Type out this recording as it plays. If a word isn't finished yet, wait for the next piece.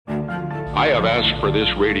I have asked for this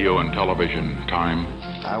radio and television time.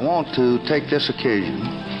 I want to take this occasion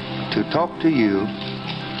to talk to you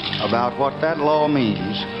about what that law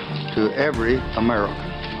means to every American.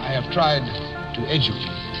 I have tried to educate.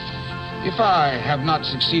 If I have not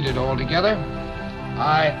succeeded altogether,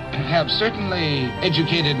 I have certainly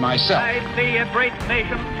educated myself. I see a great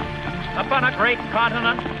nation upon a great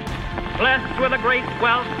continent, blessed with a great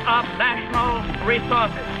wealth of national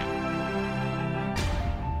resources.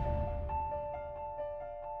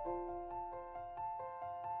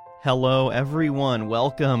 Hello, everyone.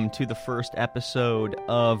 Welcome to the first episode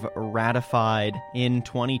of Ratified in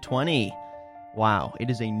 2020. Wow,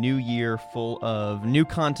 it is a new year full of new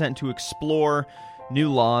content to explore,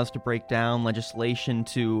 new laws to break down, legislation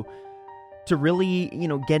to really,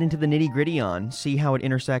 get into the nitty-gritty on, see how it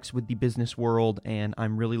intersects with the business world, and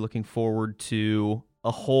I'm really looking forward to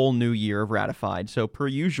a whole new year of Ratified. So, per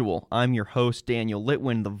usual, I'm your host, Daniel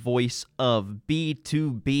Litwin, the voice of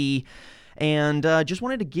B2B. And just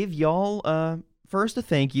wanted to give y'all first a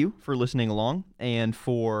thank you for listening along and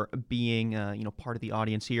for being part of the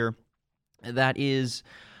audience here that is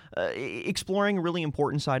exploring a really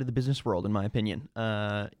important side of the business world, in my opinion.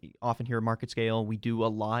 Often here at Market Scale, we do a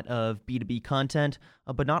lot of B2B content,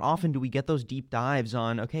 but not often do we get those deep dives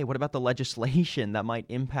on, okay, what about the legislation that might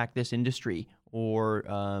impact this industry or,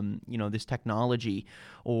 this technology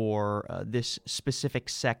or this specific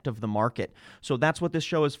sect of the market. So that's what this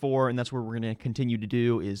show is for, and that's what we're going to continue to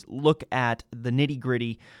do is look at the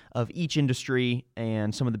nitty-gritty of each industry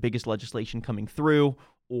and some of the biggest legislation coming through,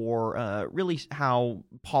 or really how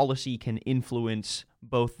policy can influence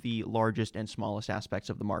both the largest and smallest aspects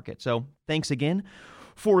of the market. So thanks again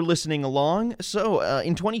for listening along. So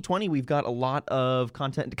in 2020, we've got a lot of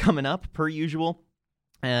content coming up, per usual.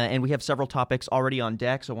 And we have several topics already on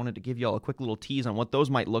deck, so I wanted to give you all a quick little tease on what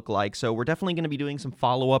those might look like. So we're definitely going to be doing some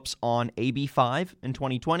follow-ups on AB5 in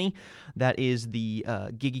 2020. That is the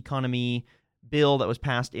gig economy bill that was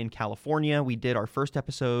passed in California. We did our first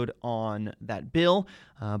episode on that bill,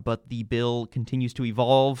 but the bill continues to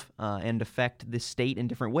evolve and affect this state in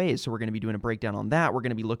different ways. So we're going to be doing a breakdown on that. We're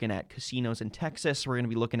going to be looking at casinos in Texas. We're going to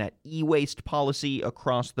be looking at e-waste policy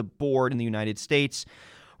across the board in the United States.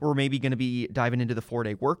 We're maybe going to be diving into the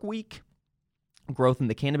 4-day work week, growth in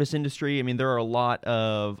the cannabis industry. I mean, there are a lot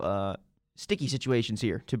of sticky situations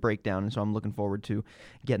here to break down, and so I'm looking forward to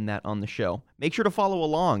getting that on the show. Make sure to follow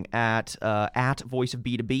along at Voice of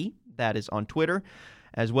B2B, that is on Twitter,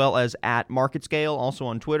 as well as at Market Scale, also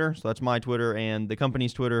on Twitter. So that's my Twitter and the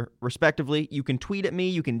company's Twitter, respectively. You can tweet at me.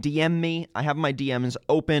 You can DM me. I have my DMs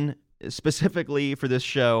open specifically for this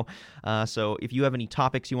show. So if you have any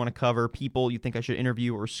topics you want to cover, people you think I should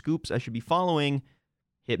interview, or scoops I should be following,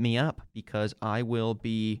 hit me up because I will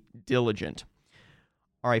be diligent.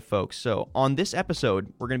 All right, folks. So on this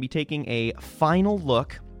episode, we're going to be taking a final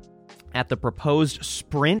look at the proposed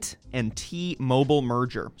Sprint and T-Mobile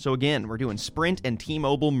merger. So again, we're doing Sprint and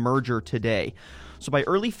T-Mobile merger today. So by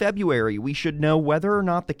early February, we should know whether or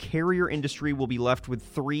not the carrier industry will be left with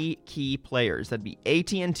three key players. That'd be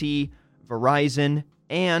AT&T, Verizon,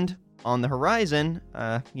 and on the horizon,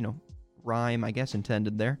 rhyme, I guess,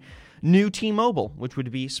 intended there, new T-Mobile, which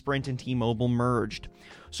would be Sprint and T-Mobile merged.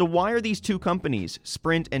 So why are these two companies,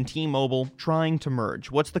 Sprint and T-Mobile, trying to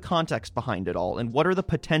merge? What's the context behind it all? And what are the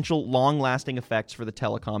potential long-lasting effects for the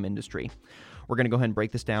telecom industry? We're going to go ahead and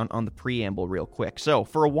break this down on the preamble real quick. So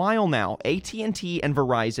for a while now, AT&T and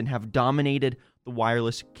Verizon have dominated the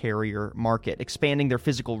wireless carrier market, expanding their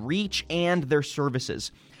physical reach and their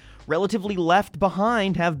services. Relatively left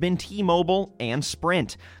behind have been T-Mobile and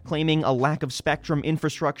Sprint, claiming a lack of spectrum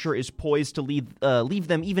infrastructure is poised to leave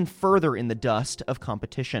them even further in the dust of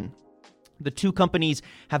competition. The two companies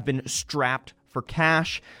have been strapped for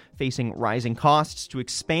cash, facing rising costs to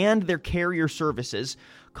expand their carrier services,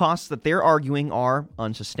 costs that they're arguing are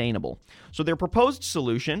unsustainable. So their proposed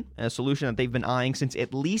solution, a solution that they've been eyeing since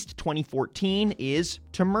at least 2014, is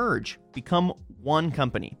to merge, become one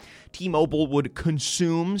company. T-Mobile would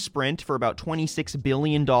consume Sprint for about $26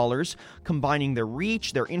 billion, combining their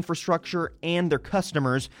reach, their infrastructure, and their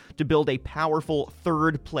customers to build a powerful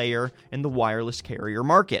third player in the wireless carrier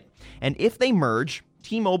market. And if they merge,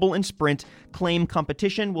 T-Mobile and Sprint claim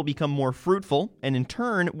competition will become more fruitful and in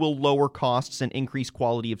turn will lower costs and increase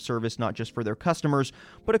quality of service not just for their customers,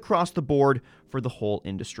 but across the board for the whole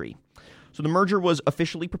industry. So the merger was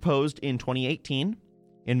officially proposed in 2018.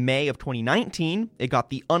 In May of 2019, it got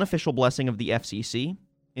the unofficial blessing of the FCC.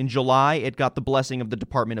 In July, it got the blessing of the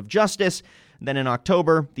Department of Justice. Then in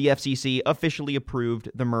October, the FCC officially approved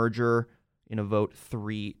the merger in a vote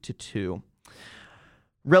 3-2.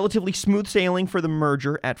 Relatively smooth sailing for the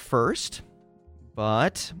merger at first,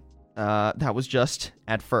 but that was just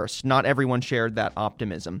at first. Not everyone shared that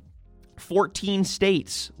optimism. 14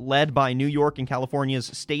 states, led by New York and California's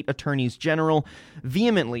state attorneys general,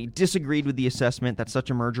 vehemently disagreed with the assessment that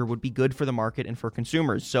such a merger would be good for the market and for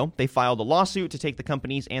consumers. So they filed a lawsuit to take the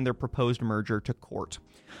companies and their proposed merger to court.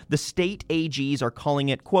 The state AGs are calling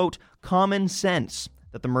it, quote, common sense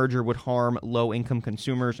that the merger would harm low-income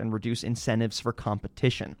consumers and reduce incentives for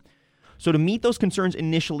competition. So to meet those concerns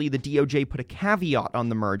initially, the DOJ put a caveat on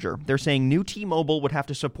the merger. They're saying new T-Mobile would have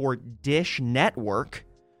to support Dish Network.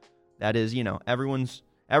 That is, everyone's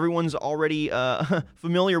already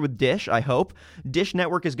familiar with Dish, I hope. Dish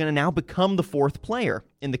Network is going to now become the fourth player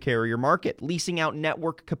in the carrier market, leasing out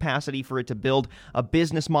network capacity for it to build a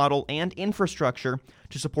business model and infrastructure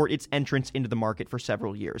to support its entrance into the market for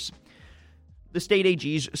several years. The state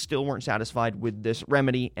AGs still weren't satisfied with this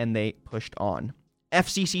remedy, and they pushed on.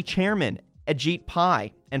 FCC Chairman Ajit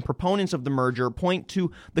Pai and proponents of the merger point to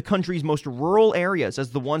the country's most rural areas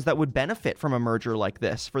as the ones that would benefit from a merger like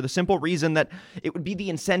this, for the simple reason that it would be the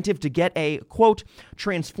incentive to get a, quote,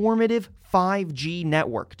 transformative 5G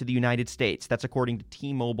network to the United States. That's according to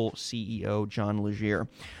T-Mobile CEO John Legere.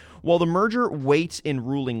 While the merger waits in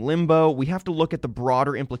ruling limbo, we have to look at the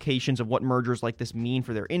broader implications of what mergers like this mean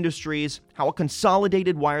for their industries, how a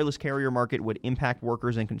consolidated wireless carrier market would impact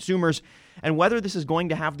workers and consumers, and whether this is going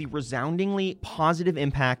to have the resoundingly positive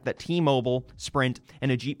impact that T-Mobile, Sprint,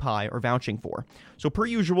 and Ajit Pai are vouching for. So per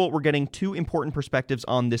usual, we're getting two important perspectives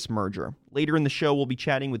on this merger. Later in the show, we'll be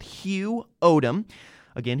chatting with Hugh Odom.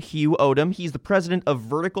 Again, Hugh Odom. He's the president of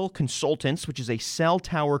Vertical Consultants, which is a cell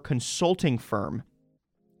tower consulting firm.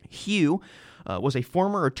 Hugh was a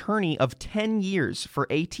former attorney of 10 years for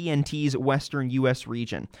AT&T's Western U.S.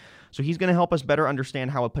 region. So he's going to help us better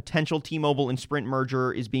understand how a potential T-Mobile and Sprint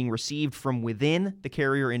merger is being received from within the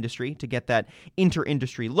carrier industry to get that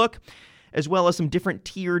inter-industry look, as well as some different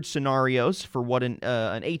tiered scenarios for what an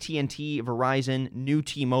AT&T, Verizon, new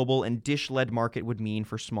T-Mobile, and Dish-led market would mean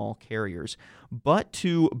for small carriers. But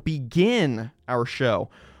to begin our show,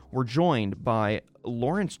 we're joined by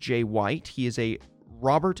Lawrence J. White. He is a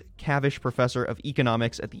Robert Cavish Professor of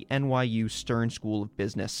Economics at the NYU Stern School of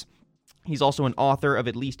Business. He's also an author of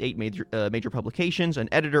at least 8 major publications, an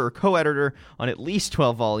editor or co-editor on at least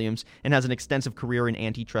 12 volumes, and has an extensive career in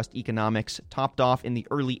antitrust economics, topped off in the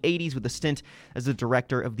early 80s with a stint as the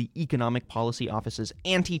director of the Economic Policy Office's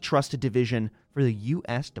Antitrust Division for the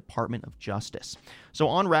U.S. Department of Justice. So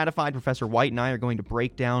on Ratified, Professor White and I are going to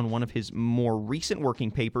break down one of his more recent working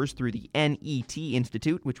papers through the NET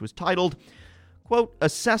Institute, which was titled, quote,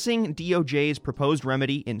 Assessing DOJ's Proposed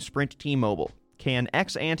Remedy in Sprint T-Mobile. Can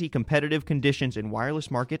ex-ante competitive conditions in wireless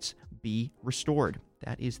markets be restored?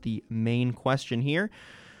 That is the main question here.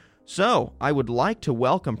 So I would like to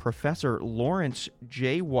welcome Professor Lawrence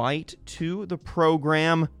J. White to the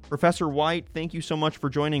program. Professor White, thank you so much for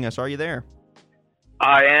joining us. Are you there?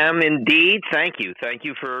 I am indeed. Thank you. Thank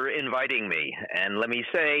you for inviting me. And let me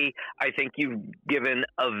say, I think you've given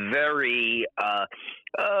a very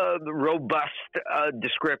robust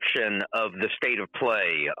description of the state of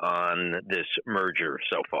play on this merger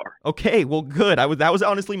so far. Okay, well, good. That was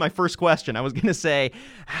honestly my first question. I was going to say,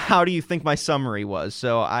 how do you think my summary was?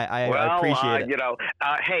 So I appreciate it.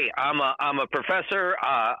 Hey, I'm a professor.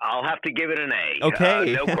 I'll have to give it an A.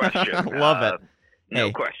 Okay, no question. Love it. No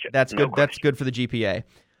hey, question. That's good. That's good for the GPA.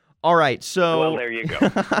 All right, so well, there you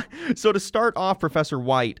go. So to start off, Professor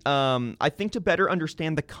White, I think to better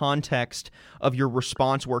understand the context of your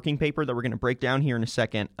response working paper that we're going to break down here in a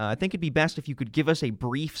second, I think it'd be best if you could give us a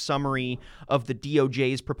brief summary of the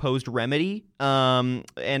DOJ's proposed remedy and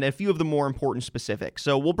a few of the more important specifics.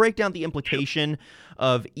 So we'll break down the implication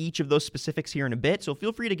of each of those specifics here in a bit. So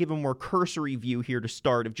feel free to give a more cursory view here to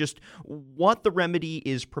start of just what the remedy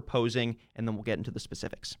is proposing, and then we'll get into the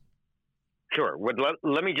specifics. Sure.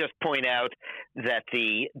 Let me just point out that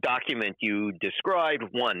the document you described,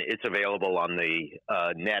 one, it's available on the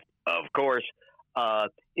net, of course.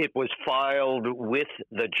 It was filed with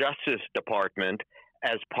the Justice Department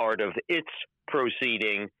as part of its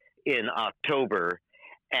proceeding in October,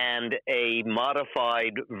 and a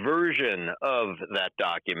modified version of that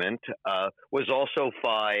document was also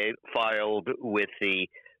filed with the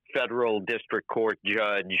federal district court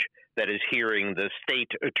judge that is hearing the state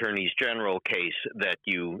attorneys general case that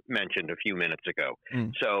you mentioned a few minutes ago.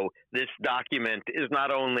 So this document is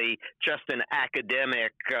not only just an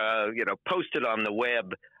academic, posted on the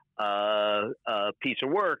web piece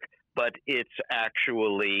of work, but it's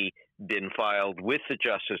actually been filed with the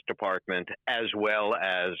Justice Department as well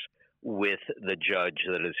as with the judge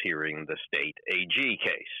that is hearing the state AG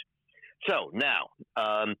case. So now,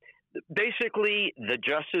 basically, the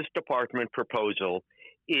Justice Department proposal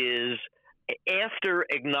is after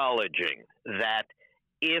acknowledging that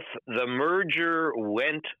if the merger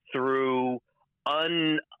went through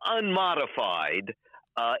unmodified,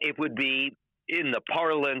 it would be, in the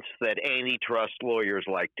parlance that antitrust lawyers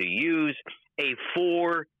like to use, a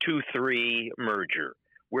 4-3 merger,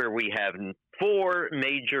 where we have 4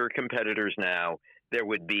 major competitors now. There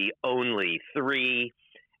would be only 3,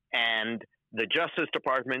 and the Justice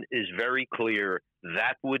Department is very clear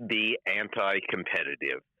that would be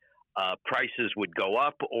anti-competitive. Prices would go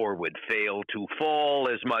up or would fail to fall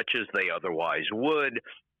as much as they otherwise would.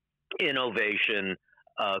 Innovation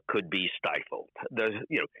could be stifled.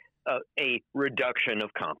 A reduction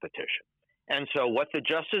of competition. And so what the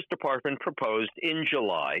Justice Department proposed in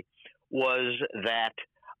July was that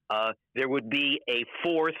there would be a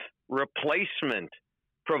 4th replacement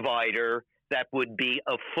provider that would be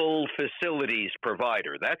a full facilities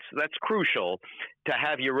provider. That's crucial, to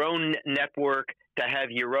have your own network, to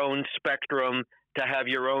have your own spectrum, to have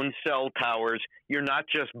your own cell towers. You're not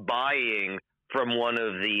just buying from one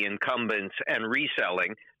of the incumbents and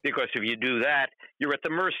reselling, because if you do that, you're at the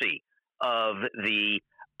mercy of the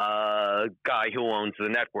guy who owns the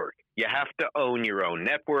network. You have to own your own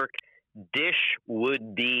network. Dish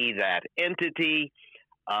would be that entity.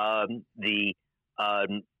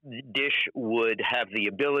 Dish would have the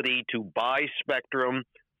ability to buy spectrum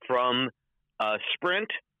from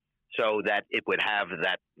Sprint, so that it would have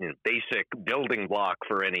that basic building block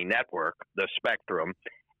for any network, the spectrum,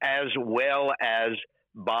 as well as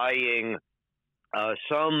buying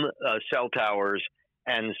some cell towers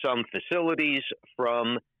and some facilities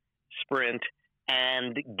from Sprint,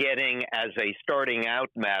 and getting, as a starting out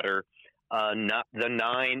matter,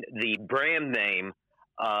 the brand name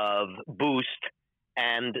of Boost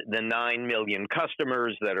and the 9 million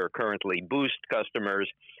customers that are currently Boost customers,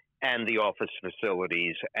 and the office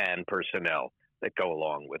facilities and personnel that go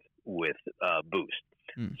along with Boost.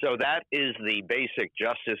 So that is the basic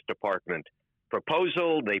Justice Department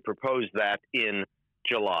proposal. They proposed that in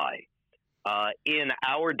July. In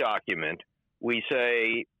our document, we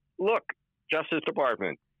say, look, Justice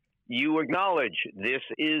Department, you acknowledge this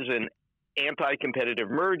is an anti-competitive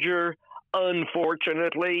merger.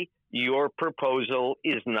 Unfortunately, your proposal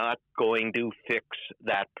is not going to fix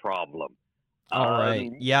that problem. All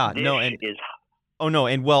right. Yeah. No. And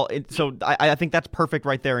so I think that's perfect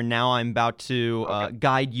right there. And now I'm about to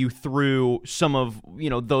guide you through some of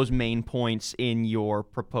those main points in your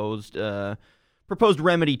proposed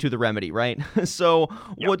remedy to the remedy, right? So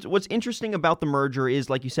what's interesting about the merger is,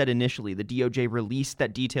 like you said initially, the DOJ released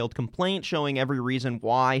that detailed complaint showing every reason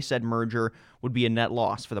why said merger would be a net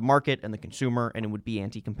loss for the market and the consumer, and it would be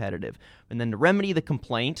anti-competitive. And then to remedy the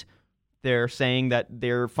complaint, they're saying that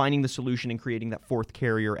they're finding the solution in creating that 4th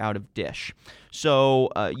carrier out of Dish.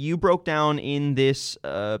 So you broke down in this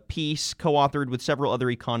piece, co-authored with several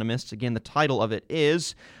other economists. Again, the title of it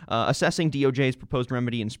is Assessing DOJ's Proposed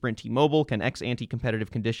Remedy in Sprint T-Mobile. Can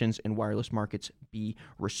Anti-Competitive Conditions in Wireless Markets Be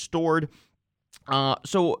Restored? You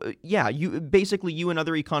and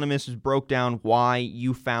other economists broke down why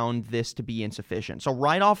you found this to be insufficient. So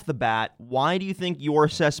right off the bat, why do you think your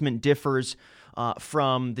assessment differs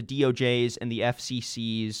from the DOJ's and the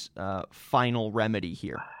FCC's final remedy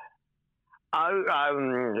here? I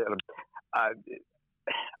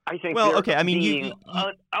think. Well, okay. I mean, you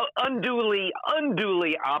unduly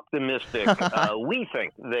optimistic. We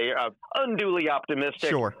think they are unduly optimistic.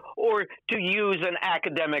 Sure. Or to use an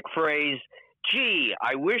academic phrase, gee,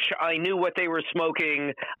 I wish I knew what they were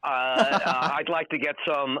smoking. I'd like to get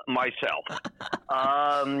some myself.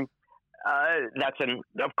 That's,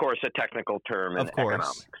 of course, a technical term in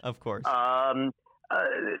economics. Of course.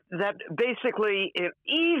 That basically,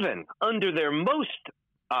 even under their most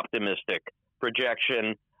optimistic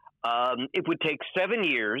projection, it would take 7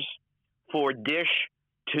 years for Dish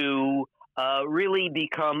to really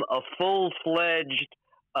become a full-fledged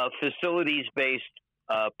facilities-based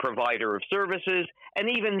provider of services. And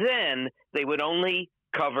even then, they would only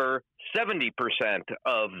cover 70%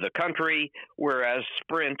 of the country, whereas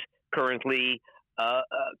Sprint currently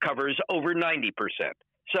covers over 90%.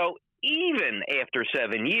 So even after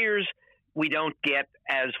 7 years, we don't get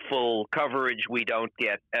as full coverage. We don't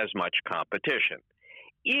get as much competition.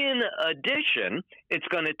 In addition, it's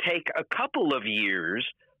going to take a couple of years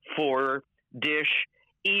for Dish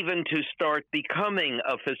even to start becoming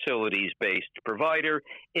a facilities-based provider.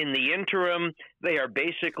 In the interim, they are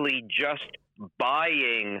basically just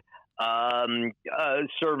buying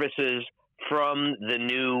services from the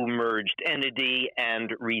new merged entity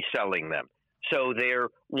and reselling them. So they're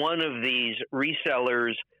one of these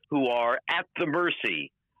resellers who are at the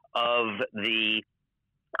mercy of the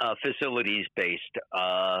facilities-based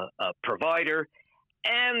provider.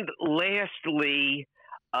 And lastly,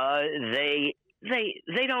 they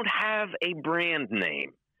don't have a brand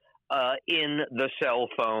name in the cell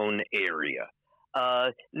phone area.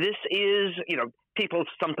 This is, people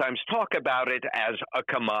sometimes talk about it as a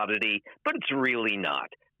commodity, but it's really not.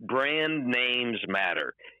 Brand names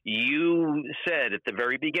matter. You said at the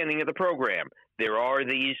very beginning of the program, there are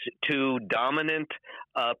these two dominant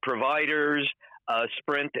providers.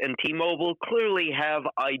 Sprint and T-Mobile clearly have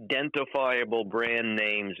identifiable brand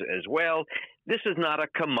names as well. This is not a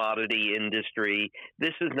commodity industry.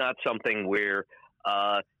 This is not something where,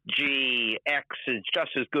 X is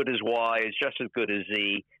just as good as Y, is just as good as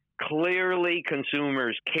Z. Clearly,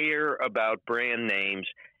 consumers care about brand names,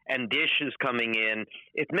 and Dish is coming in.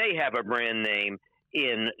 It may have a brand name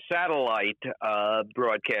in satellite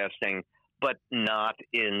broadcasting, but not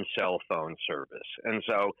in cell phone service. And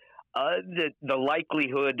so the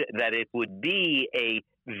likelihood that it would be a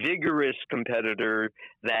vigorous competitor,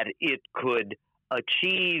 that it could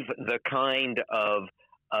achieve the kind of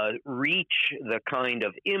reach, the kind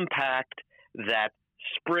of impact that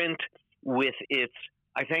Sprint with its,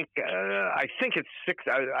 I think it's six.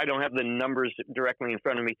 I don't have the numbers directly in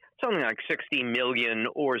front of me. Something like 60 million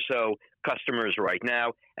or so customers right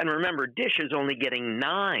now. And remember, Dish is only getting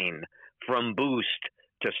 9 from Boost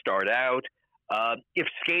to start out. If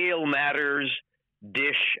scale matters,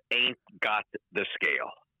 Dish ain't got the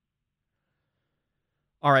scale.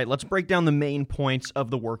 All right, let's break down the main points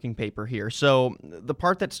of the working paper here. So the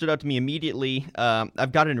part that stood out to me immediately,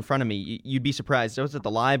 I've got it in front of me. You'd be surprised. I was at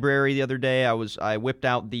the library the other day. I whipped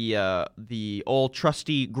out the old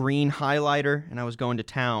trusty green highlighter, and I was going to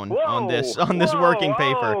town on this working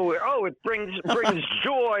paper. Oh, it brings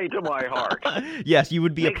joy to my heart. Yes, you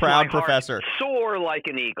would be a proud professor. Soar like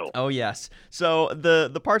an eagle. Oh yes. So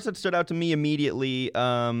the parts that stood out to me immediately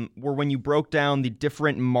were when you broke down the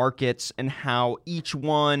different markets and how each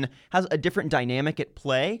one has a different dynamic at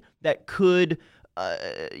play that could,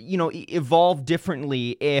 evolve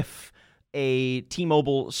differently if a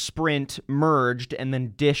T-Mobile Sprint merged and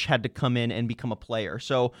then Dish had to come in and become a player.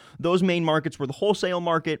 So those main markets were the wholesale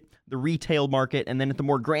market, the retail market, and then at the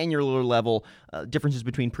more granular level, differences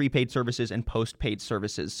between prepaid services and postpaid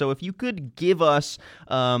services. So if you could give us,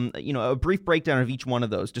 a brief breakdown of each one of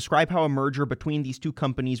those, describe how a merger between these two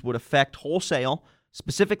companies would affect wholesale,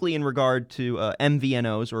 specifically in regard to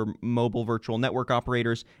MVNOs or mobile virtual network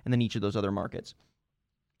operators, and then each of those other markets.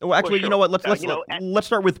 Well, actually, sure. You know what? Let's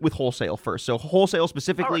start with wholesale first. So wholesale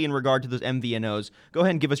specifically in regard to those MVNOs. Go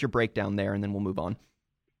ahead and give us your breakdown there, and then we'll move on.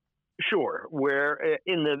 Sure. Where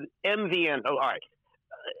in the MVNO, all right.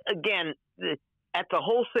 Again, at the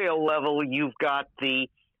wholesale level, you've got the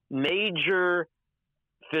major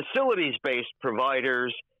facilities-based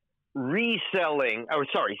providers selling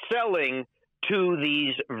to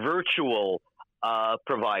these virtual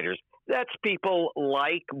providers. That's people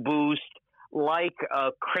like Boost, like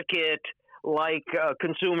Cricket, like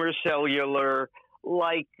Consumer Cellular,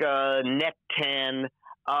 like Net10,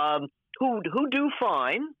 who do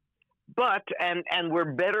fine, but and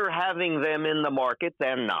we're better having them in the market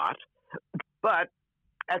than not. But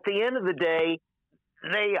at the end of the day,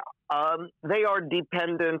 they are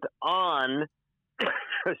dependent on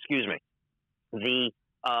excuse me, the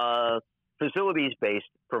facilities-based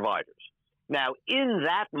providers. Now, in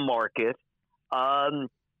that market,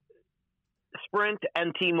 Sprint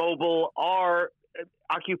and T-Mobile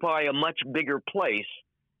occupy a much bigger place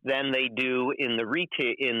than they do in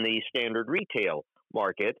the standard retail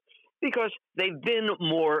market, because they've been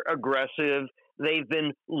more aggressive. They've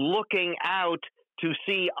been looking out to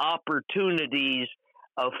see opportunities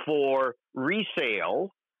for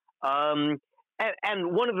resale.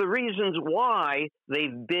 And one of the reasons why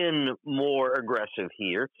they've been more aggressive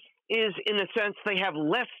here is, in a sense, they have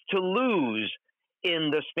less to lose in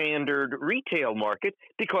the standard retail market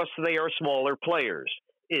because they are smaller players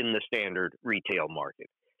in the standard retail market.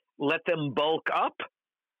 Let them bulk up,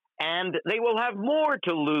 and they will have more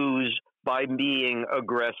to lose by being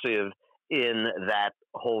aggressive in that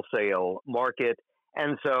wholesale market.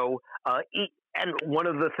 And so, and one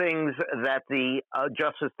of the things that the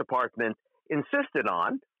Justice Department insisted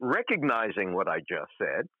on, recognizing what I just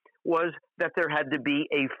said, was that there had to be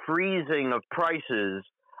a freezing of prices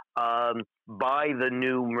by the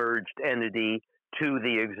new merged entity to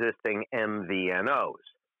the existing MVNOs.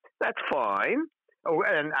 That's fine. Oh,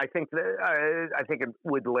 and I think it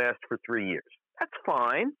would last for 3 years. That's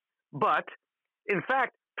fine. But in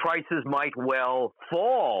fact, prices might well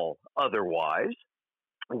fall otherwise.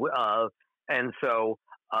 And so,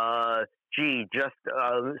 just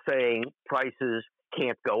saying prices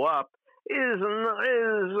can't go up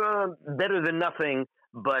better than nothing,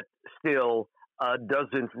 but still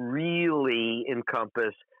doesn't really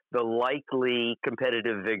encompass the likely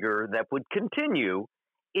competitive vigor that would continue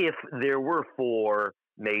if there were 4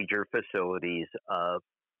 major facilities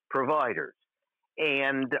providers.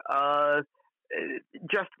 And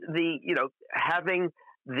just having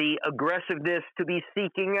the aggressiveness to be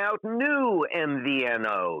seeking out new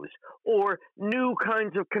MVNOs or new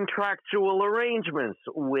kinds of contractual arrangements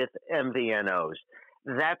with MVNOs,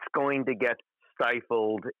 that's going to get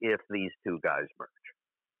stifled if these 2 guys merge.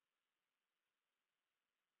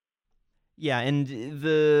 Yeah, and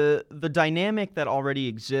the dynamic that already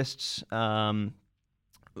exists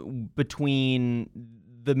between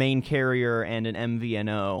the main carrier and an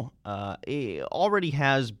MVNO it already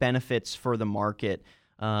has benefits for the market.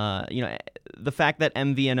 The fact that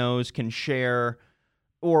MVNOs can share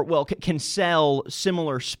can sell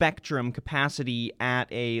similar spectrum capacity at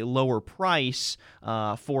a lower price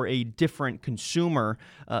for a different consumer,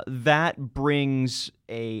 that brings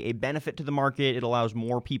a benefit to the market. It allows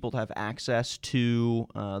more people to have access to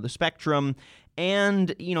the spectrum.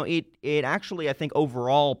 And, it actually, I think,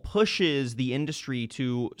 overall pushes the industry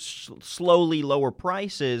to slowly lower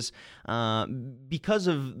prices because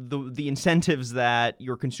of the incentives that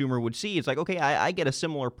your consumer would see. It's like, okay, I get a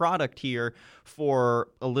similar product here for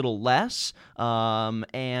a little less.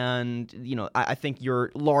 I think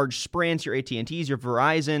your large Sprints, your AT&Ts, your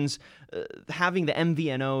Verizons, having the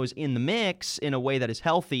MVNOs in the mix in a way that is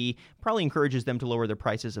healthy probably encourages them to lower their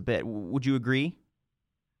prices a bit. Would you agree?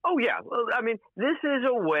 Oh, yeah. Well, I mean, this is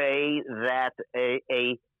a way that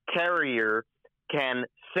a carrier can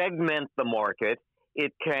segment the market.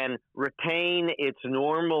 It can retain its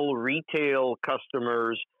normal retail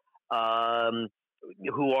customers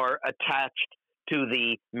who are attached to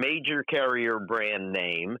the major carrier brand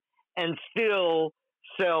name and still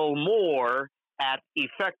sell more at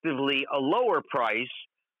effectively a lower price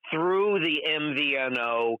through the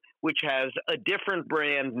MVNO, which has a different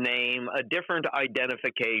brand name, a different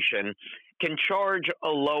identification, can charge a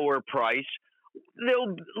lower price.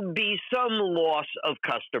 There'll be some loss of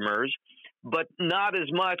customers, but not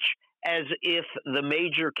as much as if the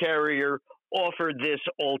major carrier offered this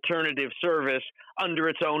alternative service under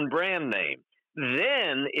its own brand name.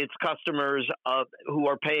 Then its customers who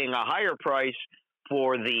are paying a higher price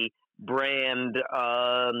for the brand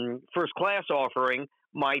first-class offering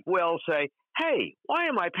might well say, hey, why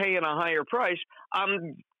am I paying a higher price?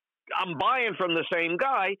 I'm buying from the same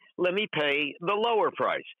guy. Let me pay the lower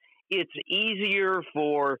price. It's easier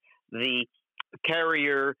for the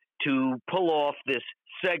carrier to pull off this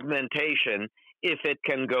segmentation if it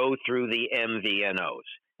can go through the MVNOs.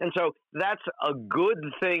 And so that's a good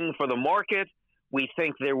thing for the market. We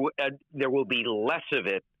think there will be less of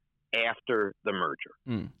it after the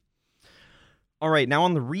merger. All right, now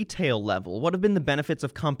on the retail level, what have been the benefits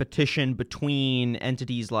of competition between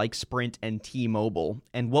entities like Sprint and T-Mobile,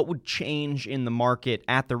 and what would change in the market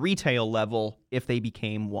at the retail level if they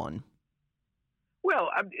became one? Well,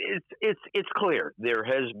 it's clear there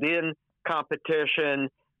has been competition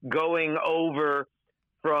going over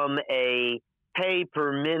from a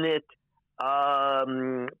pay-per-minute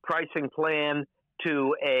pricing plan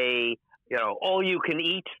to a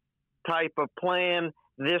all-you-can-eat type of plan.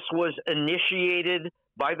 This was initiated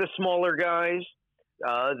by the smaller guys.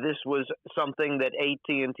 This was something that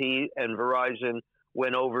AT&T and Verizon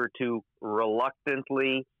went over to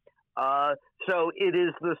reluctantly. So it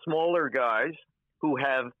is the smaller guys who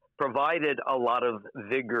have provided a lot of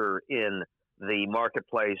vigor in the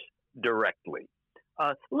marketplace directly.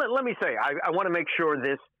 Let me say, I want to make sure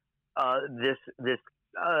this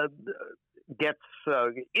gets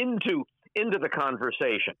into the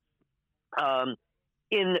conversation.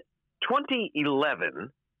 In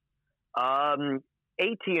 2011,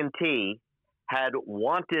 AT&T had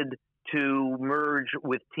wanted to merge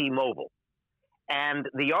with T-Mobile. And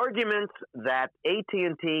the arguments that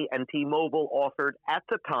AT&T and T-Mobile offered at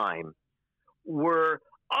the time were,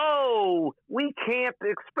 we can't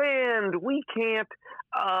expand, we can't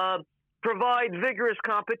provide vigorous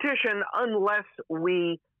competition unless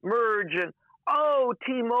we merge, and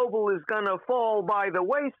T-Mobile is going to fall by the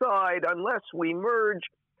wayside unless we merge.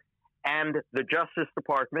 And the Justice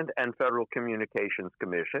Department and Federal Communications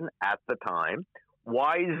Commission at the time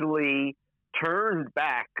wisely turned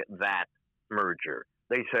back that merger.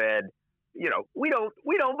 They said, we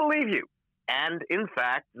don't believe you. And in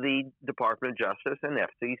fact, the Department of Justice and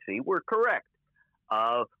FCC were correct.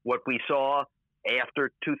 What we saw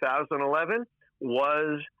after 2011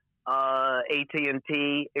 was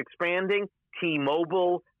AT&T expanding,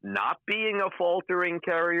 T-Mobile not being a faltering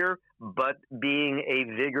carrier, but being a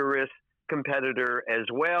vigorous competitor as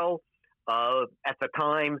well. At the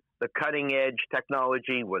time, the cutting edge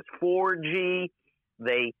technology was 4G.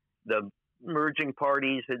 The merging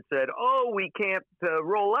parties had said, "Oh, we can't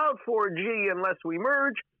roll out 4G unless we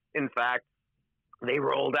merge." In fact, they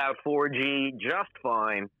rolled out 4G just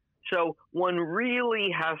fine. So one really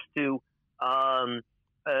has to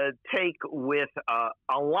take with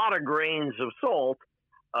a lot of grains of salt,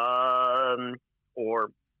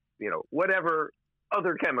 or whatever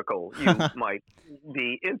other chemical you might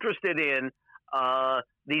be interested in,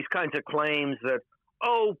 these kinds of claims that,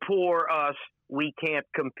 "Oh, poor us, we can't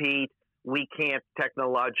compete, we can't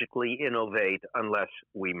technologically innovate unless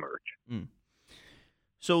we merge." Mm.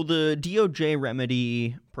 So the DOJ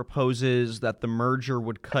remedy proposes that the merger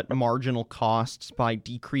would cut marginal costs by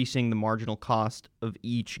decreasing the marginal cost of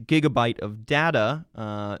each gigabyte of data,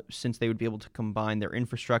 since they would be able to combine their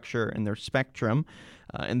infrastructure and their spectrum,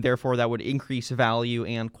 and therefore that would increase value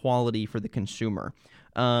and quality for the consumer.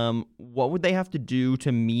 What would they have to do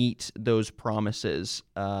to meet those promises?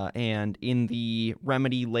 And in the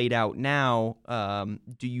remedy laid out now,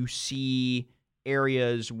 do you see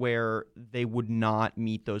areas where they would not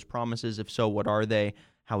meet those promises? If so, what are they?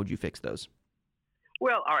 How would you fix those?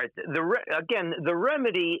 Well, all right. The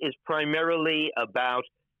remedy is primarily about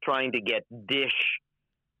trying to get Dish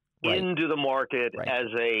into the market as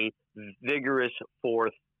a vigorous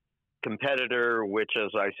fourth competitor, which,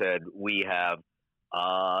 as I said, we have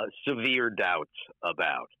severe doubts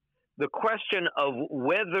about. The question of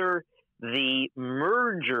whether the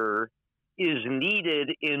merger is needed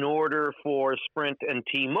in order for Sprint and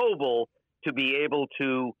T-Mobile to be able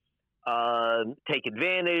to take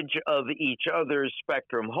advantage of each other's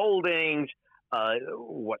spectrum holdings,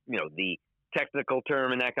 the technical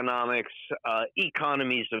term in economics,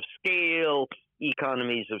 economies of scale,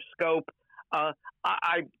 economies of scope.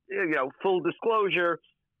 Full disclosure,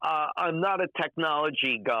 I'm not a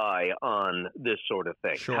technology guy on this sort of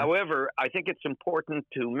thing. Sure. However, I think it's important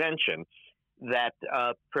to mention that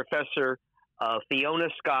Professor Fiona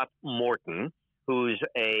Scott Morton, who's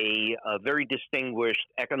a very distinguished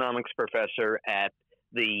economics professor at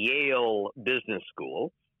the Yale Business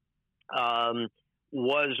School,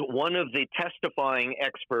 was one of the testifying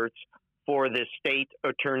experts for the state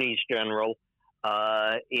attorneys general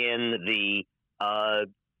in the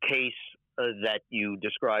case that you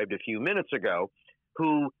described a few minutes ago,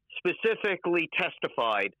 who specifically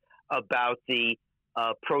testified about the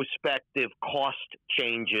prospective cost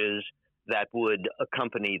changes that would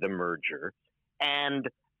accompany the merger. And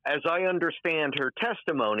as I understand her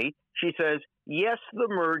testimony, she says, yes, the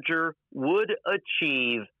merger would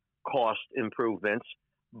achieve cost improvements,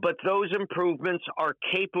 but those improvements are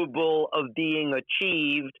capable of being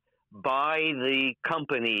achieved by the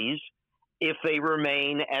companies if they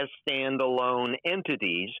remain as standalone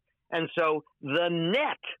entities. And so the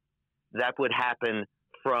net that would happen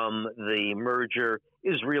from the merger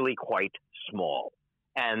is really quite small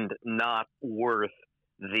and not worth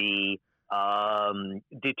the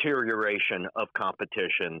deterioration of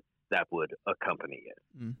competition that would accompany it.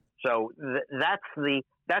 Mm. So that's the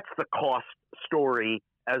cost story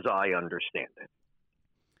as I understand it.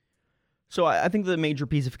 So I think the major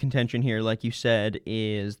piece of contention here, like you said,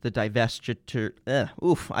 is the divestiture.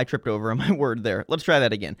 I tripped over on my word there. Let's try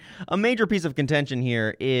that again. A major piece of contention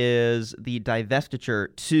here is the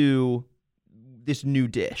divestiture to this new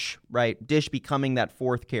Dish, right? Dish becoming that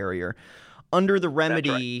fourth carrier. Under the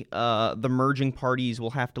remedy, the merging parties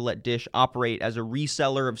will have to let Dish operate as a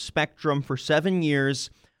reseller of spectrum for 7 years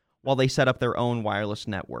while they set up their own wireless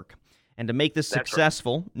network. And to make this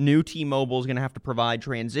successful, new T-Mobile is going to have to provide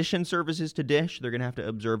transition services to Dish. They're going to have to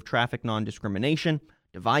observe traffic non-discrimination,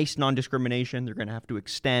 device non-discrimination. They're going to have to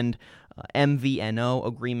extend MVNO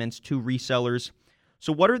agreements to resellers.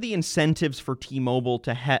 So what are the incentives for T-Mobile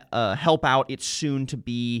to help out its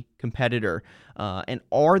soon-to-be competitor? And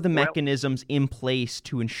are the mechanisms in place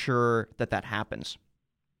to ensure that happens?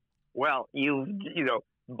 Well,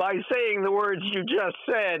 by saying the words you just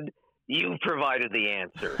said, you provided the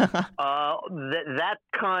answer. That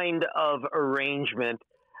kind of arrangement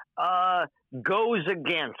goes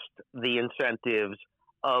against the incentives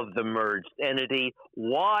of the merged entity.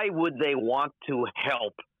 Why would they want to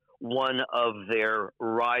help one of their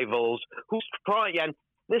rivals who's trying? And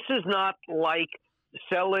this is not like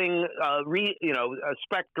selling,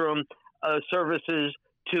 spectrum services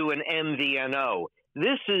to an MVNO.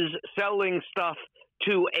 This is selling stuff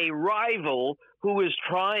to a rival who is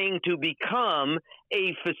trying to become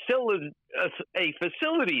a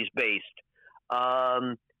facilities-based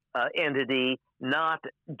entity, not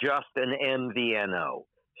just an MVNO.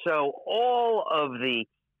 So all of the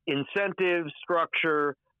incentive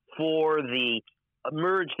structure for the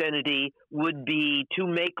merged entity would be to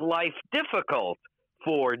make life difficult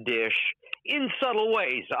for Dish in subtle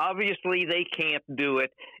ways. Obviously, they can't do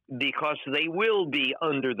it because they will be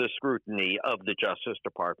under the scrutiny of the Justice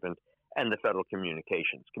Department and the Federal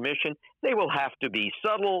Communications Commission. They will have to be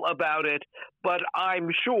subtle about it, but I'm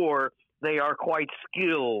sure they are quite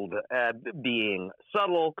skilled at being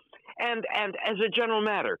subtle. And as a general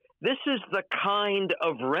matter, this is the kind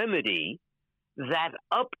of remedy that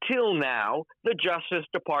up till now, the Justice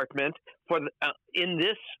Department in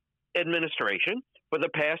this administration for the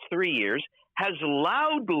past 3 years has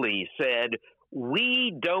loudly said,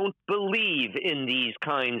 we don't believe in these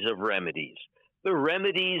kinds of remedies. The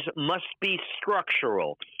remedies must be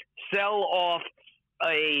structural. Sell off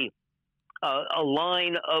a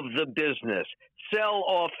line of the business. Sell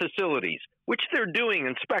off facilities, which they're doing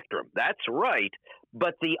in Spectrum. That's right.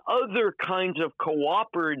 But the other kinds of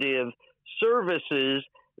cooperative services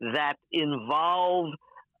that involve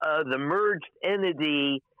the merged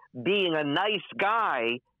entity being a nice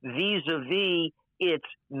guy vis-a-vis its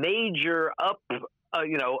major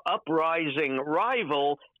uprising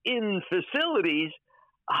rival in facilities,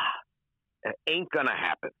 ain't gonna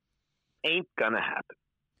happen. Ain't gonna happen.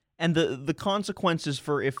 And the consequences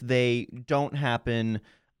for if they don't happen,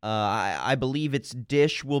 I believe it's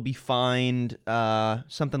Dish will be fined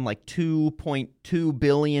something like $2.2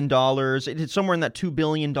 billion. It's somewhere in that $2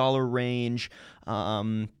 billion range.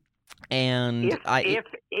 And if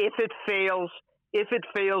it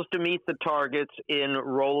fails to meet the targets in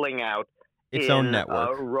rolling out its own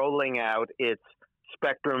network, rolling out its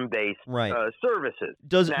Spectrum-based services.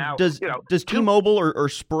 Does T-Mobile or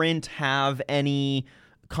Sprint have any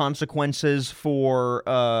consequences for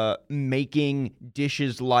making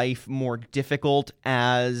Dish's life more difficult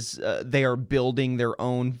as they are building their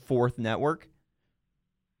own fourth network?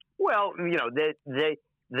 Well, the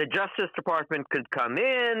Justice Department could come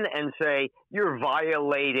in and say, you're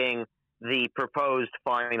violating the proposed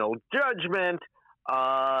final judgment.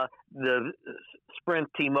 The Sprint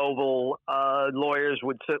T-Mobile lawyers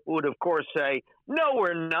would of course say, no,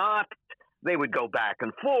 we're not. They would go back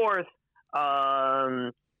and forth.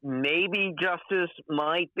 Maybe Justice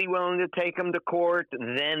might be willing to take them to court.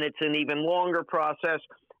 Then it's an even longer process.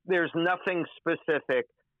 There's nothing specific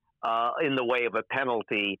in the way of a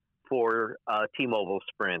penalty for T-Mobile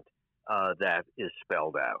Sprint that is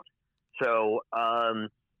spelled out. So,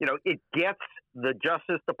 it gets the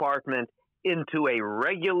Justice Department into a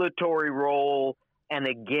regulatory role. And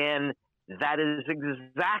again, that is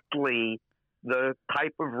exactly the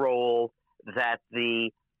type of role that the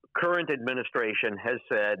current administration has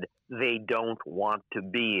said they don't want to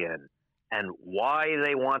be in. And why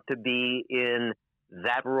they want to be in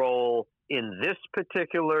that role in this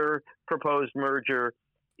particular proposed merger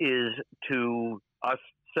is, to us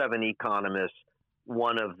 7 economists,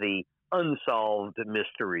 one of the unsolved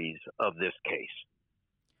mysteries of this case.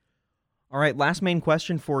 All right, last main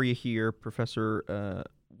question for you here, Professor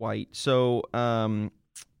White. So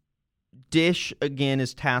Dish, again,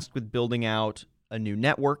 is tasked with building out a new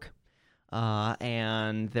network,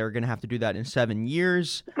 and they're going to have to do that in 7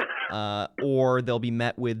 years, or they'll be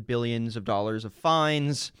met with billions of dollars of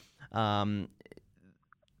fines. Let me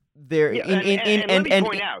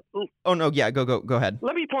point out. Oh no, yeah, go ahead.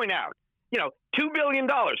 Let me point out. $2 billion.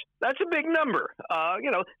 That's a big number.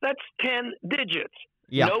 That's 10 digits.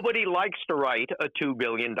 Yeah. Nobody likes to write a $2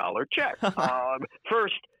 billion check.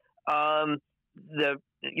 First, that's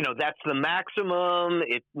the maximum.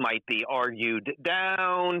 It might be argued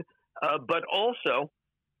down, but also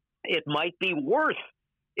it might be worth,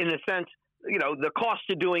 in a sense, the cost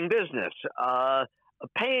of doing business,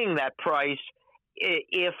 paying that price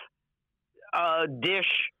if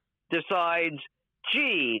Dish decides,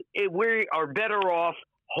 gee, we are better off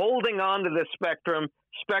holding on to the spectrum.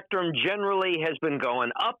 Spectrum generally has been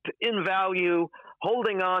going up in value,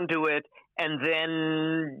 holding on to it, and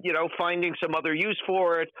then, finding some other use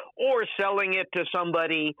for it or selling it to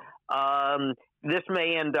somebody. This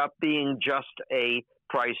may end up being just a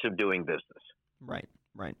price of doing business. Right.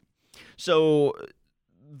 So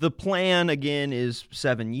the plan, again, is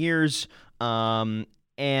 7 years.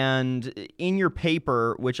 And in your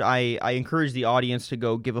paper, which I encourage the audience to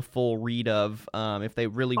go give a full read of, if they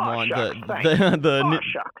really want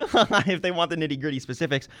if they want the nitty-gritty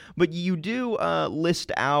specifics, but you do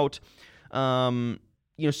list out some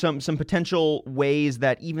potential ways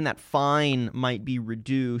that even that fine might be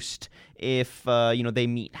reduced if they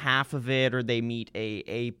meet half of it or they meet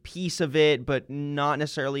a piece of it, but not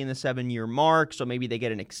necessarily in the 7-year mark. So maybe they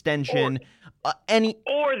get an extension.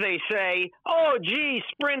 Or they say, oh, gee,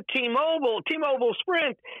 T-Mobile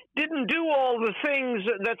Sprint didn't do all the things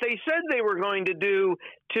that they said they were going to do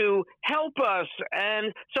to help us,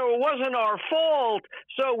 and so it wasn't our fault,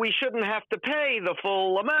 so we shouldn't have to pay the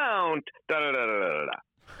full amount.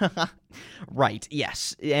 Right,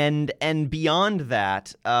 yes. And beyond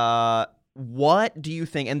that, what do you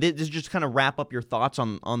think, and this is just kind of wrap up your thoughts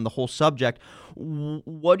on the whole subject,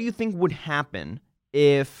 what do you think would happen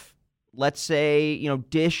if, let's say,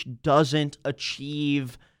 Dish doesn't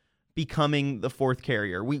achieve becoming the fourth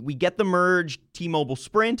carrier? We get the merge, T-Mobile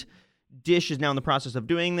Sprint. Dish is now in the process of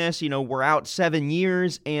doing this. We're out 7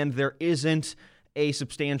 years and there isn't a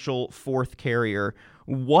substantial fourth carrier.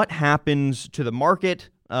 What happens to the market?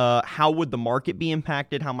 How would the market be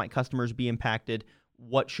impacted? How might customers be impacted?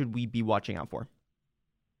 What should we be watching out for?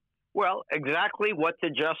 Well, exactly what the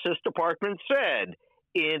Justice Department said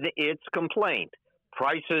in its complaint.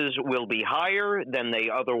 Prices will be higher than they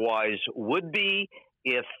otherwise would be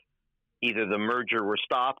if either the merger were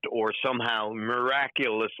stopped or somehow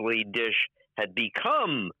miraculously Dish had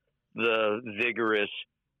become the vigorous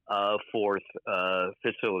fourth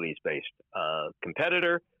facilities-based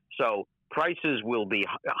competitor. So prices will be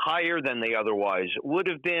higher than they otherwise would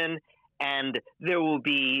have been, and there will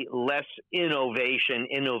be less innovation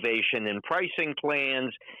in pricing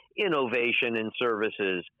plans, innovation in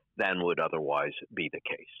services than would otherwise be the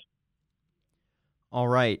case. All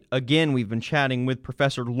right. Again, we've been chatting with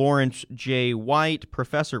Professor Lawrence J. White.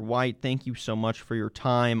 Professor White, thank you so much for your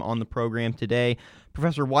time on the program today.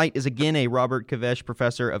 Professor White is again a Robert Kavesh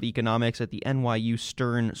Professor of Economics at the NYU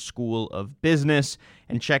Stern School of Business.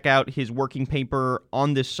 And check out his working paper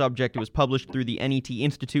on this subject. It was published through the NET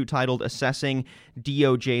Institute titled Assessing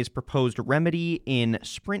DOJ's Proposed Remedy in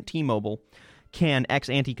Sprint T-Mobile. Can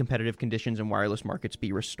ex-ante-competitive conditions in wireless markets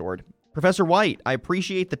be restored? Professor White, I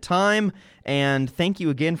appreciate the time, and thank you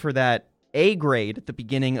again for that A grade at the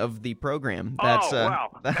beginning of the program. That's, wow.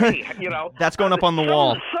 Hey, that's going up on the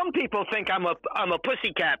wall. Some people think I'm a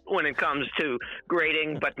pussycat when it comes to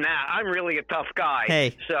grading, but I'm really a tough guy.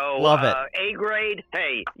 Hey, so love it. A grade,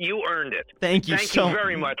 hey, you earned it. Thank you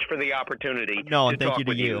very much for the opportunity to thank talk you to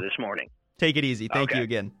with you this morning. Take it easy. Thank you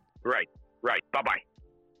again. Right. Bye-bye.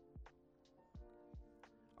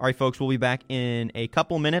 All right, folks, we'll be back in a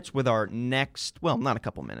couple minutes with our next, well, not a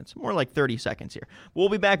couple minutes, more like 30 seconds here. We'll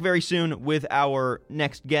be back very soon with our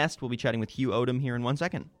next guest. We'll be chatting with Hugh Odom here in 1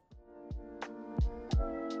 second.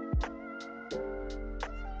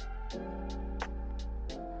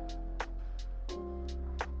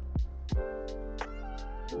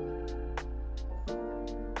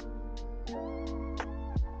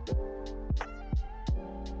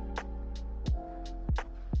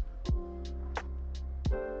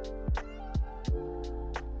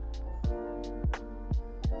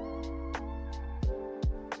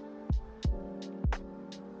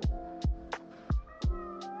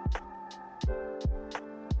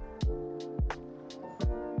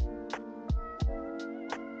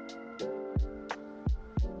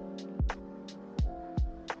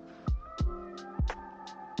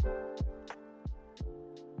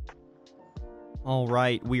 All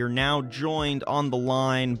right, we are now joined on the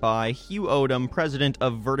line by Hugh Odom, president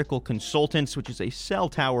of Vertical Consultants, which is a cell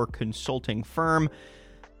tower consulting firm.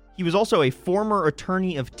 He was also a former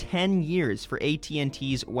attorney of 10 years for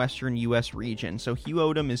AT&T's Western U.S. region. So Hugh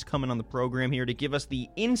Odom is coming on the program here to give us the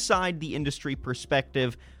inside the industry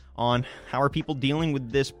perspective on how are people dealing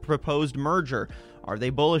with this proposed merger. Are they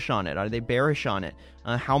bullish on it? Are they bearish on it?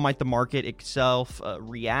 How might the market itself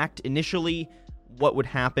react initially? What would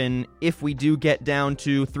happen if we do get down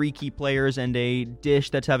to 3 key players and a Dish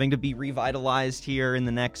that's having to be revitalized here in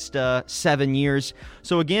the next 7 years?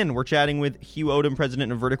 So again, we're chatting with Hugh Odom,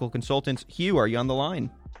 president of Vertical Consultants. Hugh, are you on the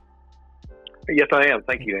line? Yes, I am.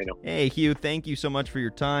 Thank you, Daniel. Hey, Hugh, thank you so much for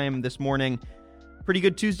your time this morning. Pretty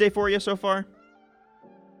good Tuesday for you so far?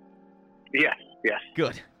 Yes.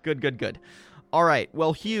 Good. All right.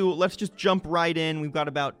 Well, Hugh, let's just jump right in. We've got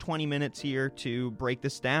about 20 minutes here to break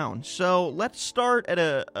this down. So let's start at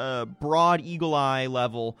a broad eagle eye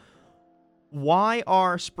level. Why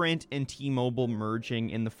are Sprint and T-Mobile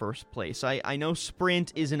merging in the first place? I know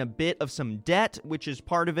Sprint is in a bit of some debt, which is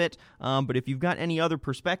part of it. But if you've got any other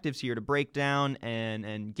perspectives here to break down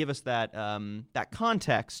and give us that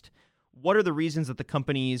context, what are the reasons that the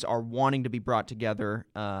companies are wanting to be brought together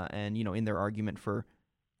and in their argument for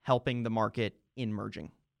helping the market in merging?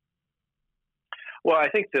 Well, I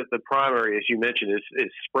think that the primary, as you mentioned, is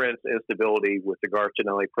Sprint's instability with regards to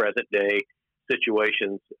not only present day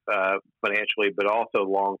situations financially, but also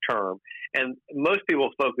long term. And most people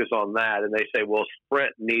focus on that, and they say, well,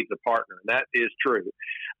 Sprint needs a partner. And that is true.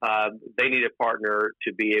 They need a partner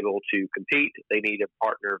to be able to compete. They need a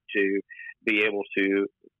partner to be able to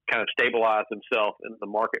kind of stabilize themselves in the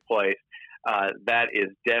marketplace. That is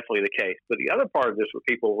definitely the case. But the other part of this, what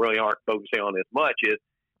people really aren't focusing on as much, is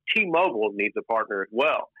T-Mobile needs a partner as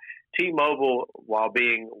well. T-Mobile, while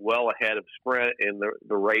being well ahead of Sprint in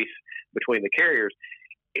the race between the carriers,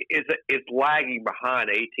 is lagging behind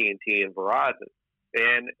AT&T and Verizon.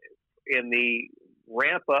 And in the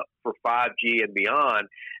ramp up for 5G and beyond,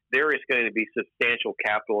 there is going to be substantial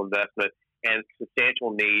capital investment and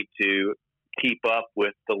substantial need to keep up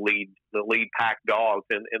with the lead pack dogs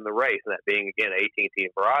in the race, and that being, again, AT&T and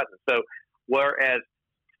Verizon. So whereas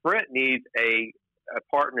Sprint needs a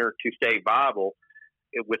partner to stay viable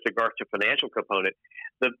with regards to financial component,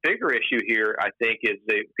 the bigger issue here, I think, is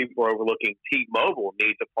that people are overlooking T-Mobile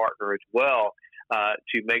needs a partner as well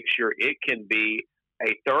to make sure it can be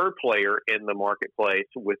a third player in the marketplace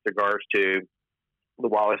with regards to the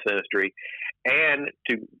wireless industry, and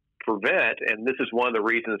to prevent, and this is one of the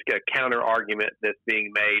reasons, a counter argument that's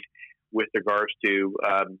being made with regards to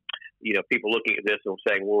people looking at this and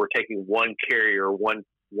saying, well, we're taking one carrier, one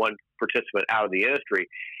participant out of the industry.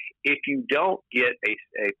 If you don't get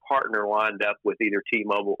a partner lined up with either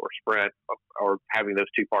T-Mobile or Sprint, or having those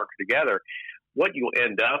two partners together, what you'll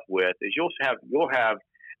end up with is you'll have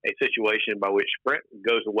a situation by which Sprint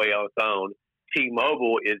goes away on its own.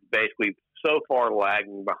 T-Mobile is basically so far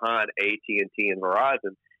lagging behind AT&T and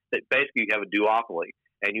Verizon that basically you have a duopoly,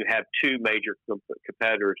 and you have two major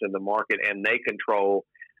competitors in the market, and they control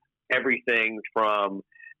everything from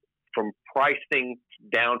pricing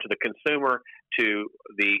down to the consumer to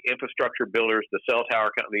the infrastructure builders, the cell tower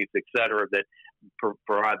companies, et cetera, that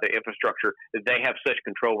provide the infrastructure. They have such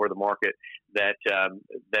control over the market that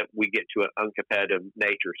we get to an uncompetitive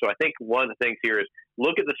nature. So I think one of the things here is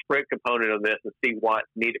look at the Sprint component of this and see why it's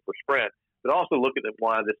needed for Sprint, but also look at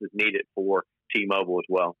why this is needed for T-Mobile as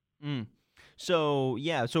well. So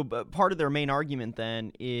part of their main argument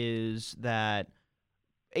then is that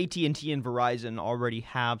AT&T and Verizon already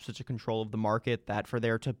have such a control of the market that for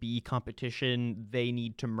there to be competition, they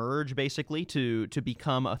need to merge basically to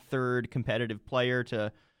become a third competitive player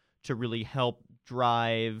to really help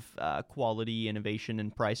drive quality, innovation,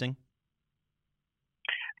 and pricing.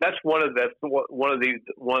 That's one of the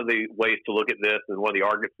ways to look at this, and one of the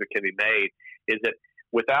arguments that can be made is that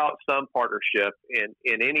without some partnership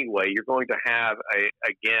in any way, you're going to have a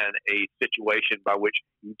situation by which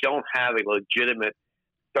you don't have a legitimate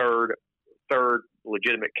third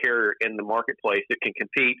legitimate carrier in the marketplace that can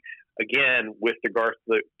compete again with regards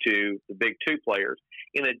to the big two players.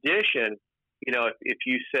 In addition, if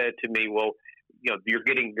you said to me, well,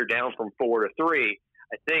 you're down from 4 to 3,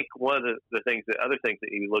 I think one of the other things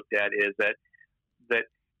that you looked at is that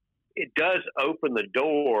it does open the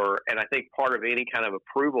door, and I think part of any kind of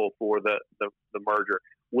approval for the merger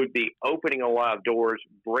would be opening a lot of doors,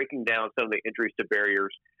 breaking down some of the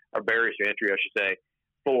barriers to entry, I should say,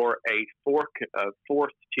 for a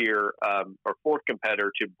fourth tier or fourth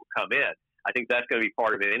competitor to come in. I think that's going to be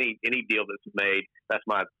part of it. Any deal that's made, that's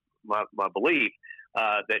my belief,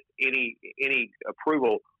 that any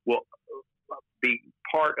approval will be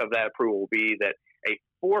part of that approval will be that a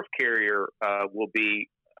fourth carrier will be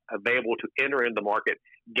available to enter into the market,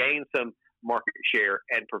 gain some market share,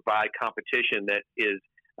 and provide competition that is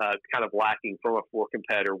kind of lacking from a fourth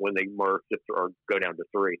competitor when they merge or go down to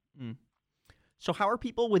 3. So how are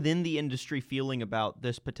people within the industry feeling about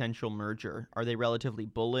this potential merger? Are they relatively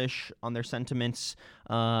bullish on their sentiments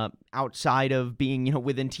outside of being,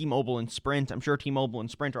 within T-Mobile and Sprint? I'm sure T-Mobile and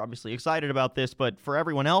Sprint are obviously excited about this, but for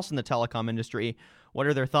everyone else in the telecom industry, what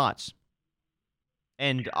are their thoughts?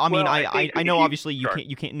 And I mean, I know obviously you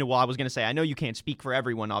can't. No, well, I was going to say I know you can't speak for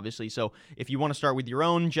everyone, obviously. So if you want to start with your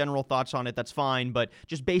own general thoughts on it, that's fine. But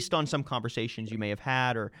just based on some conversations you may have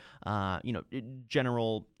had, or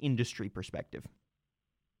general industry perspective.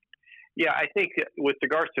 Yeah, I think with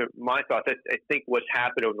regards to my thoughts, I think what's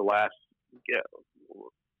happened over the last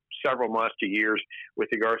several months to years with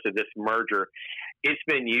regards to this merger, it's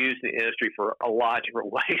been used in the industry for a lot of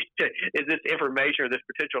different ways. Is this information or this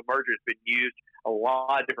potential merger has been used a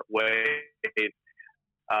lot of different ways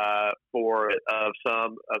for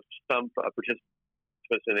some participants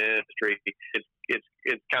in the industry.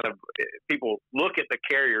 It's kind of, people look at the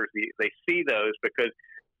carriers, they see those because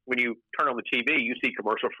when you turn on the TV, you see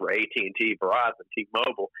commercials for AT&T, Verizon,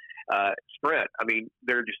 T-Mobile, Sprint. I mean,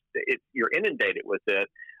 you're inundated with this.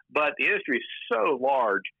 But the industry is so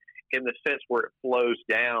large, in the sense where it flows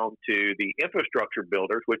down to the infrastructure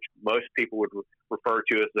builders, which most people would refer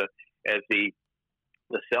to as the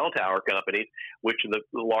cell tower companies, which the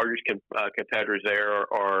largest competitors there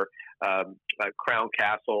are Crown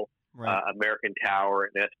Castle, right. American Tower,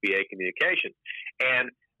 and SBA Communications. And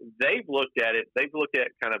they've looked at it. They've looked at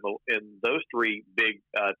kind of in those three big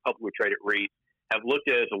publicly traded REITs have looked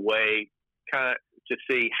at it as a way kind of to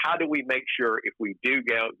see how do we make sure if we do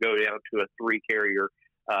go down to a three carrier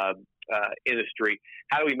industry,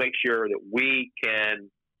 how do we make sure that we can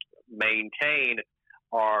maintain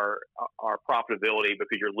our profitability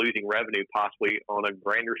because you're losing revenue possibly on a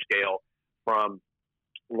grander scale from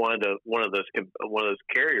one of those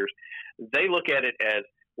carriers. They look at it as,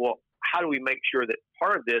 well, how do we make sure that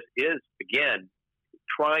part of this is, again,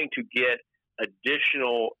 trying to get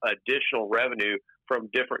additional revenue from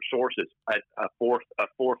different sources, a fourth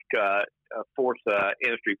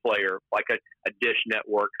industry player like a Dish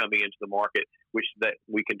Network coming into the market, which that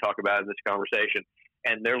we can talk about in this conversation.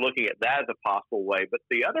 And they're looking at that as a possible way. But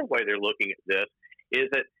the other way they're looking at this is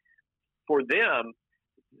that for them,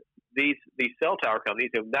 these cell tower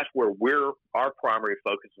companies, and that's where our primary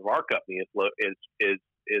focus of our company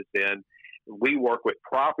is in. We work with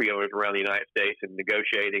property owners around the United States and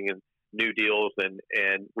negotiating and new deals and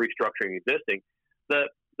restructuring existing.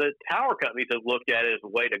 The tower companies have looked at it as a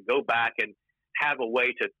way to go back and have a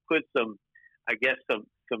way to put some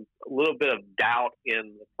little bit of doubt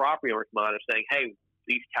in the property owner's mind of saying, hey,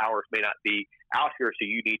 these towers may not be out here, so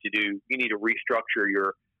you need to restructure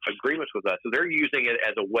your agreements with us. So they're using it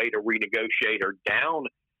as a way to renegotiate or down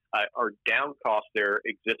cost their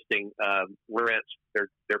existing rents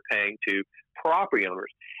they're paying to property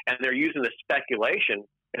owners, and they're using the speculation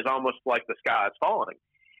as almost like the sky is falling.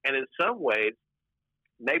 And in some ways,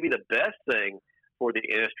 maybe the best thing for the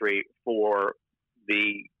industry, for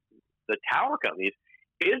the tower companies,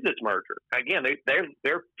 is this merger. Again,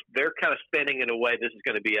 they're kind of spinning in a way this is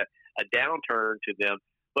going to be a downturn to them.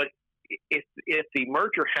 But if the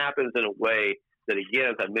merger happens in a way that, again,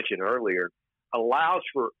 as I mentioned earlier, allows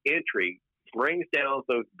for entry, brings down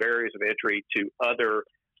those barriers of entry to other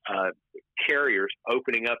carriers,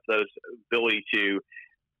 opening up those ability to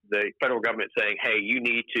the federal government saying, hey, you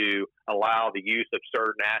need to allow the use of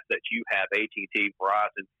certain assets you have, AT&T,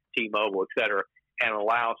 Verizon, T-Mobile, et cetera, and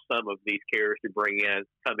allow some of these carriers to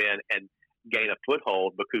come in and gain a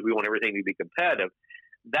foothold because we want everything to be competitive.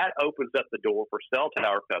 That opens up the door for cell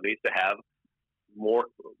tower companies to have more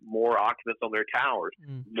occupants on their towers,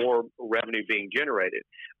 more revenue being generated.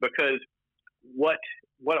 Because what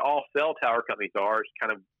all cell tower companies are is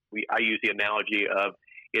kind of, I use the analogy of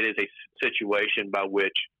it is a situation by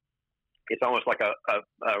which it's almost like a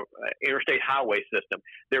interstate highway system.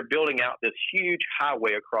 They're building out this huge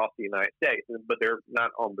highway across the United States, but they're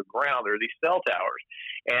not on the ground. They're these cell towers,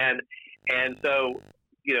 and so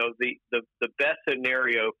the best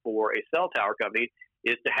scenario for a cell tower company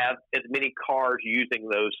is to have as many cars using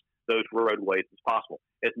those roadways as possible,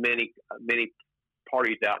 as many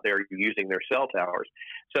parties out there using their cell towers.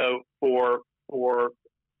 So for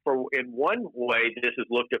in one way, this is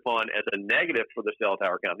looked upon as a negative for the cell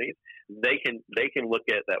tower companies. They can look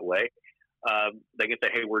at it that way. They can say,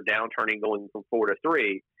 hey, we're downturning going from 4 to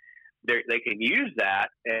 3. They can use that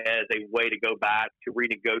as a way to go back to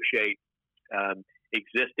renegotiate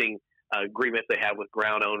existing agreements they have with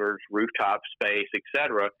ground owners, rooftop space, et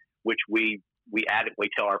cetera, which we adequately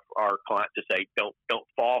tell our clients to say, don't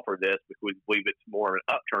fall for this because we believe it's more of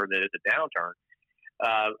an upturn than it's a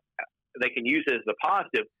downturn. They can use it as a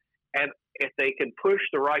positive, and if they can push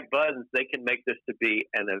the right buttons, they can make this to be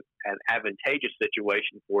an advantageous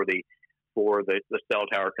situation for the cell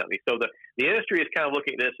tower company. So the industry is kind of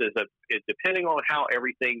looking at this as depending on how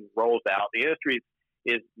everything rolls out. The industry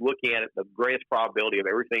is looking at it the greatest probability of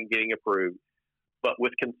everything getting approved, but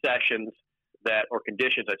with concessions or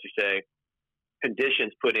conditions, I should say,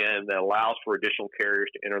 conditions put in that allows for additional carriers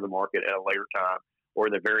to enter the market at a later time or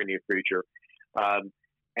in the very near future.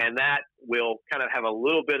 And that will kind of have a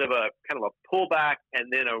little bit of a kind of a pullback and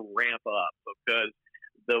then a ramp up, because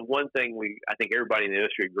the one thing I think everybody in the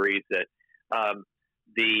industry agrees that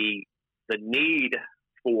the need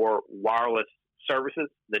for wireless services,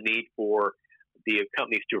 the need for the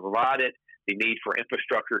companies to provide it, the need for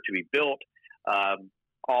infrastructure to be built,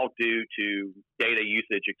 all due to data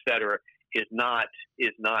usage, et cetera, is not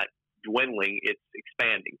dwindling, it's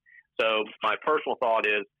expanding. So my personal thought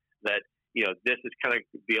is that this is kind of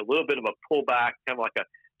be a little bit of a pullback, kind of like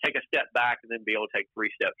take a step back and then be able to take 3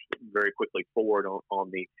 steps very quickly forward on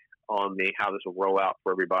the how this will roll out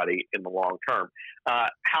for everybody in the long term.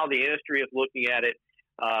 How the industry is looking at it,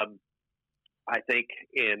 I think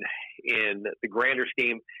in the grander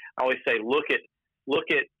scheme, I always say look at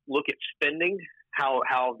spending.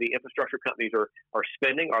 How the infrastructure companies are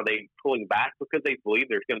spending. Are they pulling back because they believe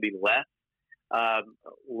there's going to be less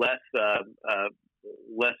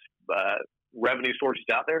revenue sources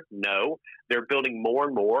out there? No, they're building more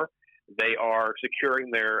and more. They are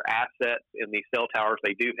securing their assets in the cell towers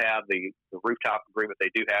they do have, the rooftop agreement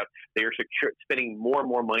they do have. They are spending more and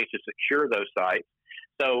more money to secure those sites.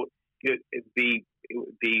 So it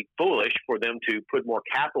would be foolish for them to put more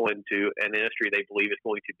capital into an industry they believe is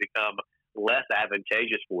going to become less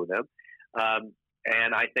advantageous for them.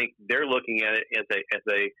 And I think they're looking at it as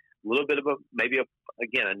a little bit of a negative,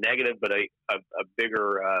 but a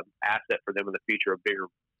bigger asset for them in the future, a bigger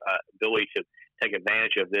ability to take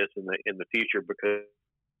advantage of this in the future because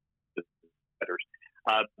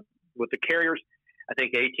with the carriers, I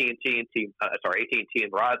think AT&T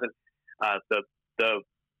and Verizon,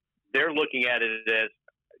 they're looking at it as,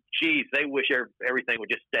 geez, they wish everything would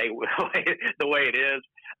just stay the way it is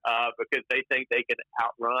because they think they can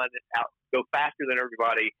go faster than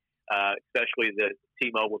everybody, especially the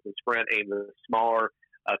T-Mobile and Sprint and the smaller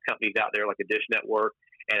companies out there like a Dish Network.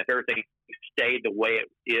 And if everything stayed the way it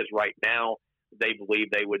is right now, they believe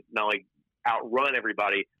they would not only outrun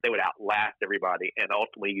everybody, they would outlast everybody. And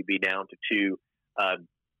ultimately, you'd be down to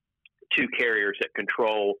two carriers that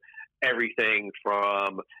control everything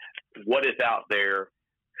from what is out there,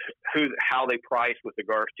 how they price with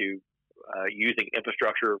regards to using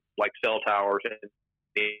infrastructure like cell towers, and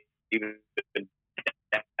even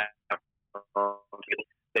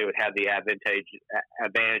they would have the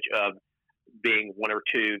advantage of being one or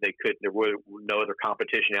two. There was no other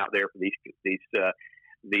competition out there for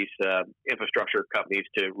these infrastructure companies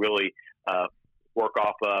to really work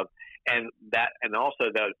off of, and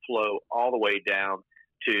also that would flow all the way down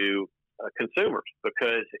to consumers,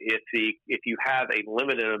 because if you have a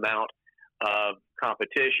limited amount of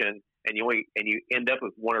competition and you end up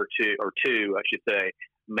with one or two, I should say,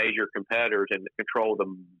 major competitors and control the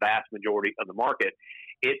vast majority of the market,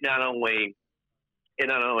 it not only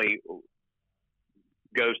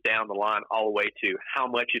goes down the line all the way to how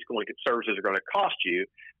much services are going to cost you,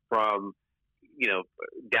 from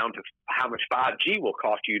down to how much 5G will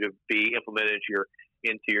cost you to be implemented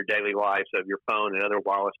into your daily lives of your phone and other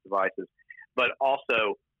wireless devices, but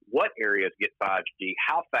also what areas get 5G,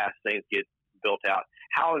 how fast things get built out,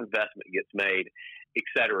 how investment gets made, et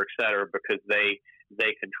cetera, because they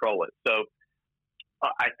control it. So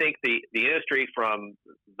I think the industry, from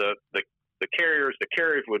the carriers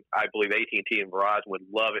would, I believe AT&T and Verizon would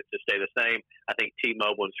love it to stay the same. I think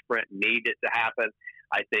T-Mobile and Sprint need it to happen.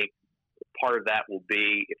 I think part of that will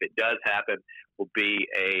be, if it does happen, will be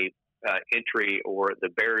a entry, or the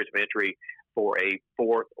barriers of entry for a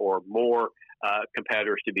fourth or more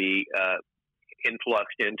competitors to be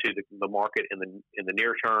influxed into the market in the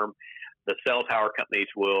near term. The cell tower companies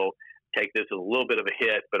will take this as a little bit of a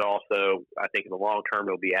hit, but also I think in the long term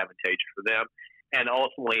it'll be advantageous for them. And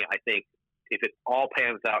ultimately, I think if it all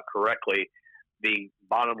pans out correctly, the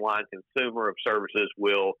bottom line consumer of services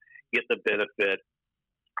will get the benefit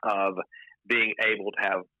of being able to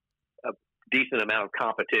have a decent amount of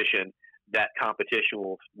competition. That competition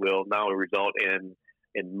will not only result in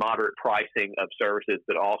moderate pricing of services,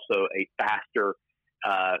 but also a faster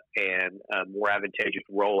and more advantageous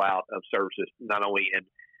rollout of services, not only in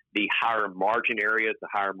the higher margin areas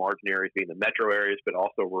being the metro areas, but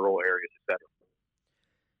also rural areas, et cetera.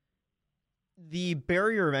 The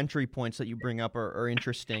barrier of entry points that you bring up are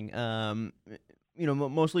interesting.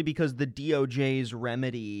 Mostly because the DOJ's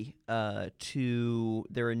remedy to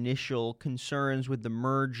their initial concerns with the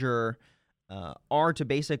merger are to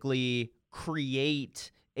basically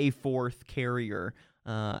create a fourth carrier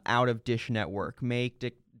out of Dish Network, make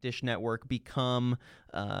Dish Network become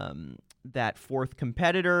that fourth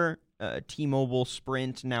competitor. T-Mobile,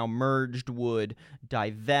 Sprint, now merged, would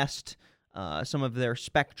divest some of their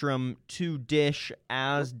spectrum to Dish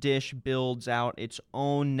as Dish builds out its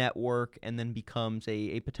own network and then becomes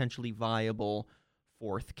a potentially viable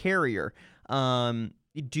fourth carrier.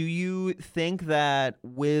 Do you think that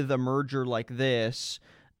with a merger like this,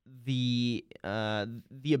 the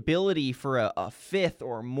ability for a fifth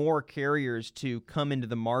or more carriers to come into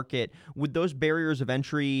the market, would those barriers of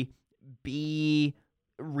entry be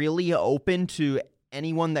really open to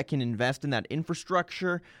anyone that can invest in that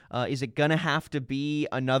infrastructure? Is it going to have to be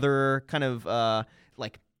another kind of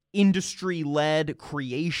industry-led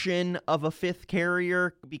creation of a fifth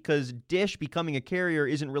carrier, because Dish becoming a carrier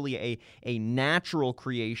isn't really a natural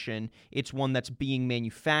creation. It's one that's being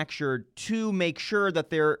manufactured to make sure that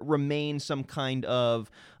there remains some kind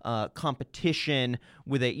of competition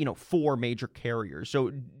with four major carriers. So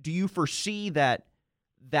do you foresee that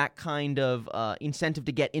kind of incentive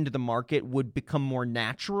to get into the market would become more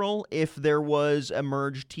natural if there was a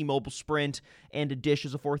merged T-Mobile, Sprint, and a Dish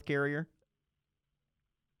as a fourth carrier?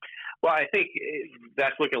 Well, I think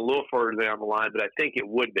that's looking a little further down the line, but I think it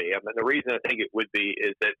would be. I mean, the reason I think it would be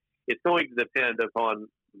is that it's going to depend upon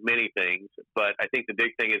many things, but I think the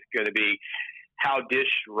big thing is going to be how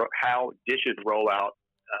Dish's rollout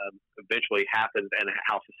eventually happens and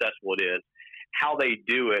how successful it is, how they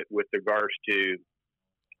do it with regards to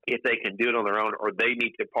if they can do it on their own or they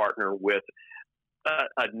need to partner with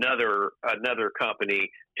another company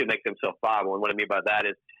to make themselves viable. And what I mean by that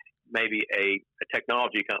is maybe a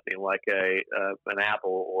technology company like an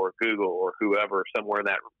Apple or Google or whoever, somewhere in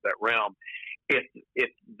that realm. If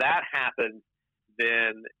that happens,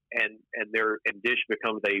 then and Dish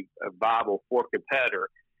becomes a viable fourth competitor,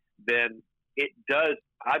 then it does,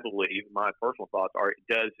 I believe, my personal thoughts are, it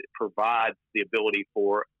does provide the ability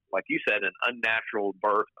for, like you said, an unnatural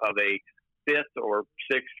birth of a fifth or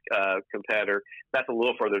sixth competitor. That's a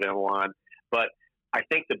little further down the line, but I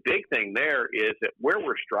think the big thing there is that where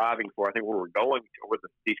we're striving for, I think where we're going, where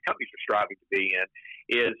these companies are striving to be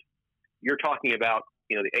in, is you're talking about,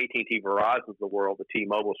 the AT&T Verizon of the world, the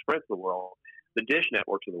T-Mobile Sprint of the world, the Dish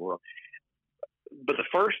networks of the world. But the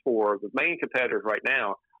first four, the main competitors right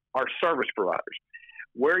now, are service providers.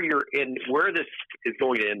 Where this is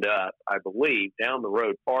going to end up, I believe, down the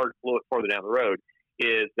road, farther down the road,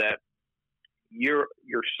 is that your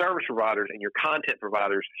service providers and your content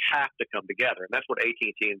providers have to come together. And that's what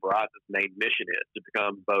AT&T and Verizon's main mission is, to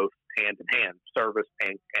become both hand in hand, service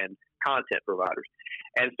and content providers.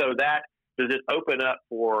 And so that does it open up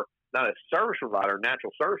for not a service provider,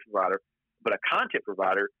 natural service provider, but a content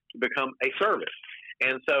provider to become a service.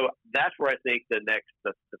 And so that's where I think the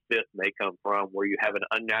fifth may come from, where you have an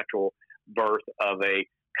unnatural birth of a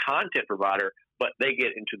content provider, but they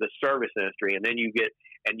get into the service industry, and then you get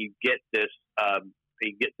this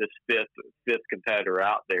fifth competitor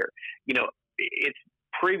out there. It's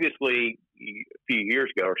previously a few years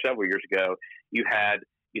ago or several years ago, you had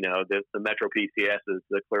the Metro PCSs,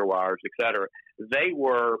 the Clearwires, et cetera.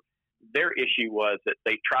 Their issue was that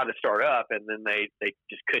they tried to start up, and then they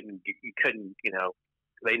just couldn't.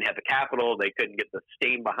 They didn't have the capital. They couldn't get the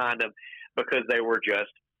steam behind them because they were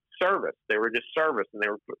just service. They were just service, and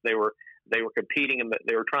they were competing, and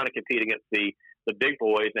they were trying to compete against the big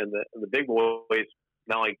boys, and the big boys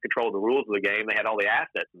not only controlled the rules of the game, they had all the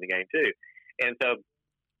assets in the game too. And so,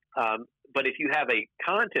 but if you have a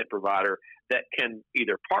content provider that can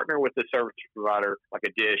either partner with the service provider like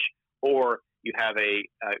a Dish, or you have a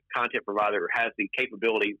content provider who has the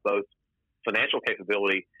capability, both financial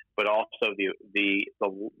capability, but also the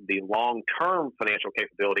long-term financial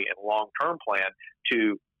capability and long-term plan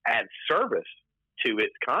to add service to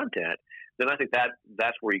its content, then I think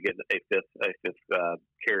that's where you get a fifth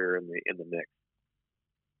carrier in the mix.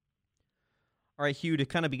 All right, Hugh, to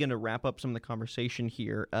kind of begin to wrap up some of the conversation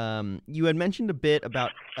here, you had mentioned a bit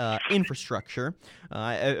about infrastructure.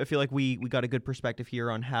 I feel like we got a good perspective here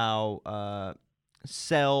on how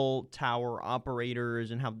cell tower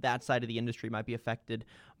operators and how that side of the industry might be affected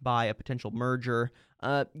by a potential merger.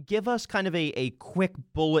 Give us kind of a quick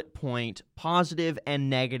bullet point, positive and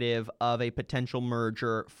negative, of a potential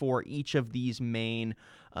merger for each of these main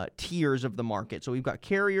tiers of the market. So we've got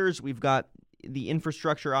carriers, we've got the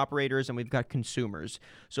infrastructure operators, and we've got consumers.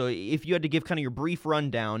 So if you had to give kind of your brief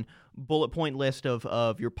rundown, bullet point list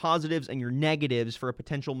of your positives and your negatives for a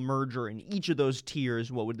potential merger in each of those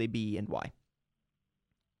tiers, what would they be and why?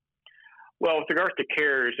 Well, with regards to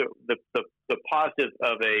carriers, the positives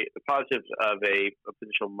of a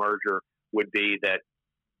potential merger would be that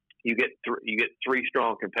you get three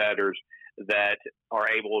strong competitors that are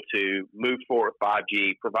able to move forward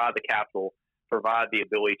 5G, provide the capital, provide the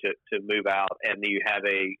ability to move out, and you have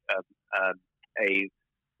a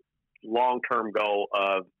long-term goal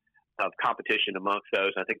of competition amongst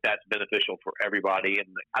those. I think that's beneficial for everybody, and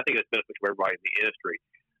I think it's beneficial for everybody in the industry.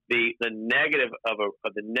 The negative of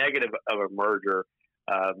a merger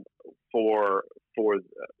for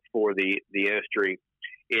the industry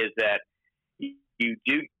is that you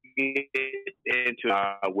do get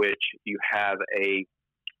into which you have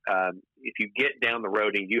if you get down the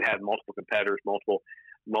road and you have multiple competitors, multiple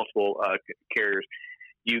carriers,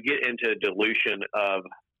 you get into dilution of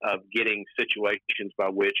getting situations by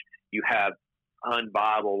which you have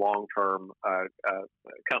unviable long-term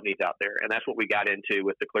companies out there. And that's what we got into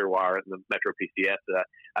with the Clearwire and the Metro PCS that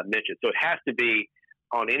I mentioned. So it has to be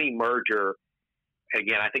on any merger.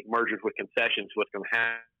 Again, I think mergers with concessions, what's going to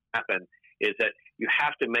happen is that you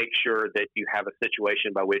have to make sure that you have a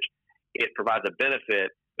situation by which it provides a benefit,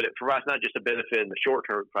 but it provides not just a benefit in the short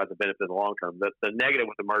term, it provides a benefit in the long term. The negative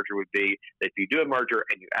with the merger would be that if you do a merger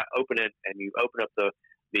and you open it and you open up the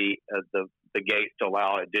gates to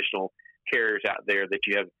allow additional carriers out there, that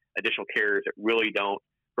you have additional carriers that really don't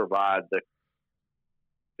provide the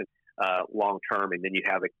long term, and then you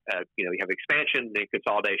have you have expansion and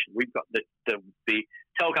consolidation. We've got the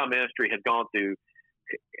telecom industry has gone through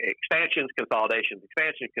expansions, consolidations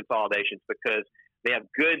because they have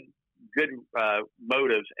good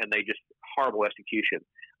motives and they just horrible execution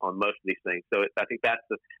on most of these things. So I think that's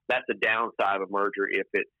the downside of a merger.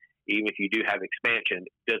 Even if you do have expansion,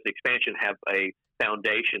 does the expansion have a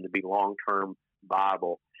foundation to be long-term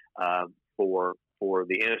viable for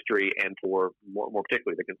the industry and for more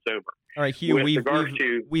particularly the consumer? All right, Hugh,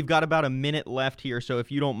 we've got about a minute left here, so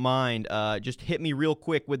if you don't mind, just hit me real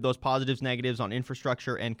quick with those positives, negatives on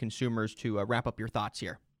infrastructure and consumers to wrap up your thoughts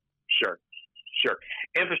here. Sure.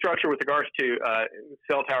 Infrastructure with regards to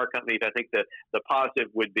cell tower companies, I think the positive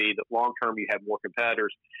would be that long-term you have more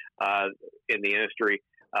competitors in the industry,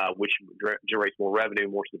 which generates more revenue,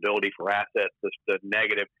 more stability for assets. The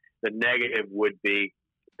negative would be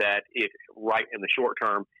that if right in the short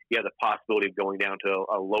term, you have the possibility of going down to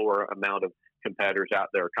a lower amount of competitors out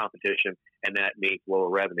there, competition, and that means lower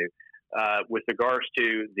revenue. With regards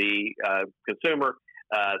to the consumer,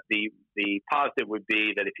 the positive would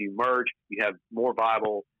be that if you merge, you have more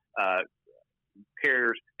viable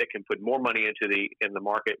carriers that can put more money in the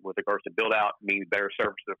market with regards to build out, means better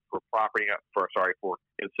services for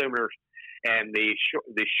consumers. And the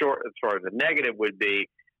negative would be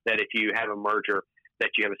that if you have a merger, that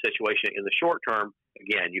you have a situation in the short term,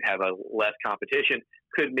 again, you have a less competition,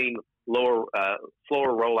 could mean slower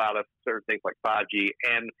rollout of certain things like 5G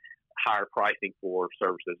and higher pricing for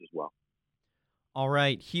services as well. All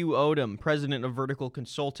right, Hugh Odom, president of Vertical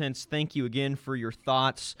Consultants, thank you again for your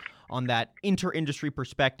thoughts on that inter-industry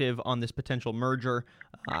perspective on this potential merger.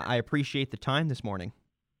 I appreciate the time this morning.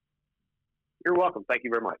 You're welcome. Thank you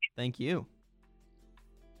very much. Thank you.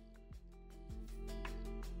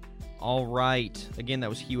 All right. Again, that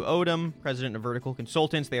was Hugh Odom, president of Vertical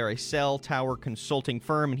Consultants. They are a cell tower consulting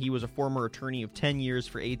firm, and he was a former attorney of 10 years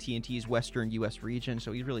for AT&T's Western U.S. region,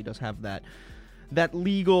 so he really does have that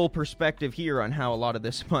legal perspective here on how a lot of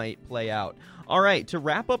this might play out. All right, to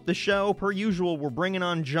wrap up the show, per usual, we're bringing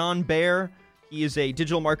on John Baer. He is a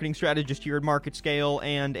digital marketing strategist here at MarketScale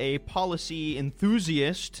and a policy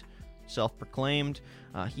enthusiast, self-proclaimed.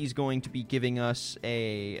 He's going to be giving us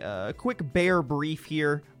a quick Baer brief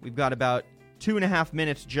here. We've got about 2.5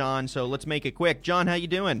 minutes, John, so let's make it quick. John, how you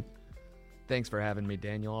doing? Thanks for having me,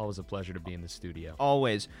 Daniel. Always a pleasure to be in the studio.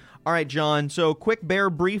 Always. All right, John, so quick Baer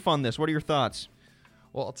brief on this. What are your thoughts?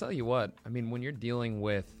 Well, I'll tell you what. I mean, when you're dealing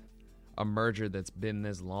with a merger that's been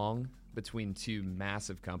this long between two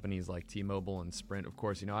massive companies like T-Mobile and Sprint, of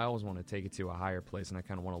course, I always want to take it to a higher place, and I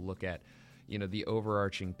kind of want to look at, the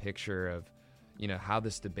overarching picture of, how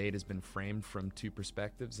this debate has been framed from two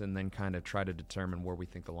perspectives, and then kind of try to determine where we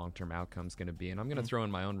think the long-term outcome is going to be. And I'm going to throw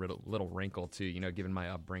in my own little wrinkle, too, given my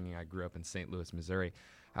upbringing. I grew up in St. Louis, Missouri,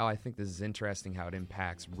 how I think this is interesting, how it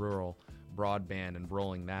impacts rural broadband and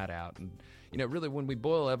rolling that out. And, really, when we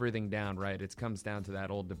boil everything down, right, it comes down to that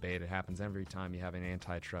old debate. It happens every time you have an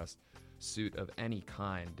antitrust suit of any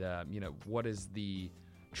kind. What is the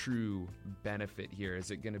true benefit here? Is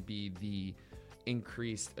it going to be the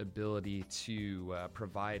increased ability to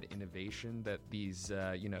provide innovation that these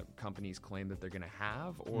companies claim that they're going to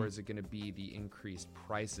have, or is it going to be the increased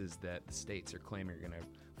prices that the states are claiming are going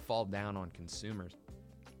to fall down on consumers?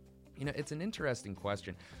 It's an interesting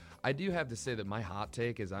question. I do have to say that my hot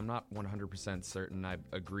take is I'm not 100% certain I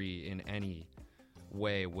agree in any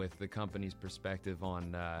way with the company's perspective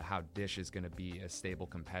on how Dish is going to be a stable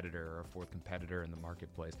competitor or a fourth competitor in the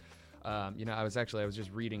marketplace. I was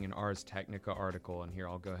just reading an Ars Technica article, and here,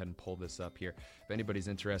 I'll go ahead and pull this up here. If anybody's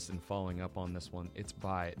interested in following up on this one, it's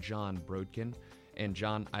by John Brodkin. And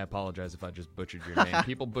John, I apologize if I just butchered your name.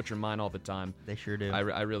 People butcher mine all the time. They sure do.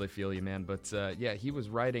 I really feel you, man. But he was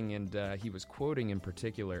writing, and he was quoting in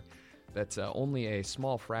particular that only a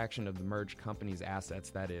small fraction of the merged company's assets,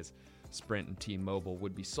 that is, Sprint and T-Mobile,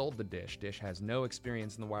 would be sold to Dish. Dish has no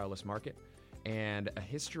experience in the wireless market and a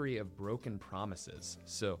history of broken promises.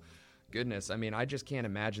 So, goodness, I mean, I just can't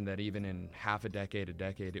imagine that even in half a decade,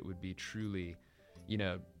 it would be truly,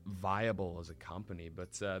 viable as a company.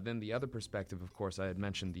 But then the other perspective, of course, I had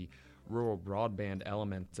mentioned the rural broadband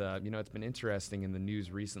element, it's been interesting in the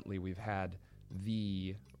news recently. We've had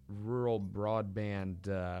the rural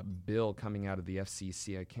broadband bill coming out of the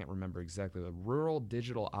FCC. I can't remember exactly, the Rural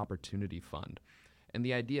Digital Opportunity Fund. And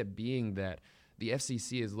the idea being that the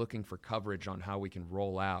FCC is looking for coverage on how we can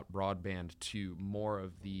roll out broadband to more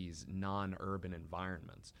of these non-urban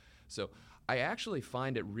environments. So I actually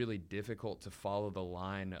find it really difficult to follow the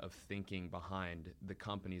line of thinking behind the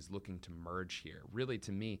companies looking to merge here. Really,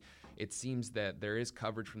 to me, it seems that there is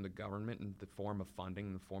coverage from the government in the form of funding,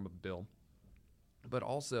 in the form of bill, but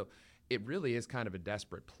also it really is kind of a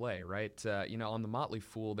desperate play, right? On the Motley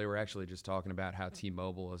Fool, they were actually just talking about how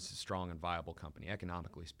T-Mobile is a strong and viable company,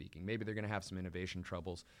 economically speaking. Maybe they're going to have some innovation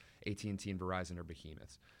troubles. AT&T and Verizon are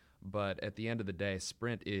behemoths. But at the end of the day,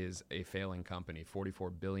 Sprint is a failing company,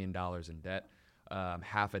 $44 billion in debt,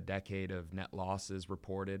 half a decade of net losses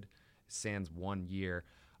reported, sans 1 year.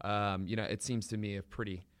 It seems to me a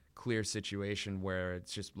pretty clear situation where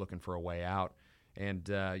it's just looking for a way out. And,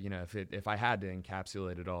 if I had to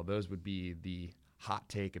encapsulate it all, those would be the hot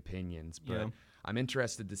take opinions. But I'm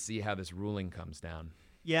interested to see how this ruling comes down.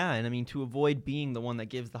 Yeah, and I mean, to avoid being the one that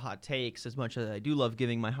gives the hot takes, as much as I do love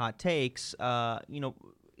giving my hot takes,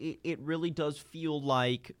 it really does feel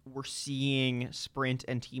like we're seeing Sprint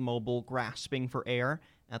and T-Mobile grasping for air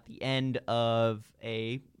at the end of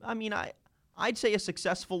I'd say a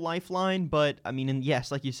successful lifeline, but I mean,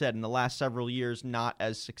 yes, like you said, in the last several years, not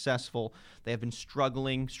as successful. They have been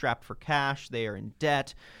struggling, strapped for cash, they are in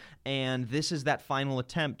debt, and this is that final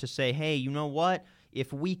attempt to say, hey, you know what?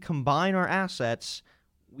 If we combine our assets,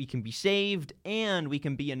 we can be saved and we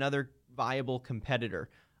can be another viable competitor.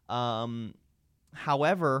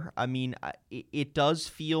 However, I mean, it does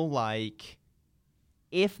feel like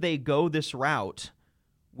if they go this route,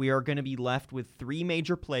 we are going to be left with three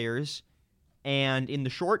major players. And in the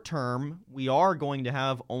short term, we are going to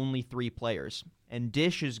have only three players. And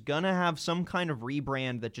Dish is going to have some kind of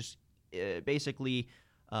rebrand that just basically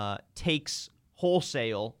takes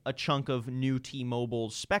wholesale a chunk of new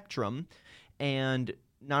T-Mobile's spectrum. And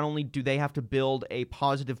not only do they have to build a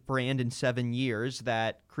positive brand in 7 years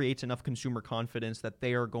that creates enough consumer confidence that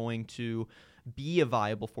they are going to be a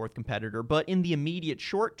viable fourth competitor, but in the immediate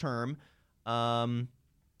short term,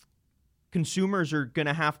 consumers are going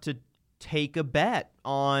to have to take a bet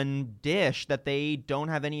on Dish that they don't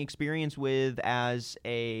have any experience with as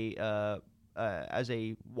a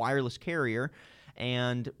wireless carrier,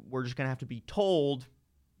 and we're just going to have to be told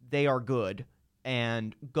they are good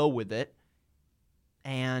and go with it.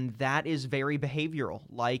 And that is very behavioral,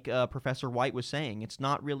 like Professor White was saying. It's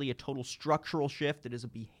not really a total structural shift. It is a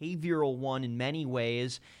behavioral one in many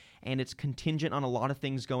ways, and it's contingent on a lot of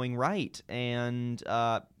things going right. And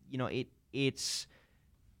it's.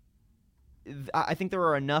 I think there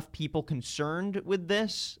are enough people concerned with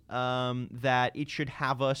this that it should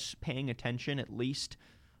have us paying attention at least.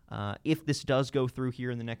 If this does go through here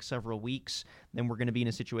in the next several weeks, then we're going to be in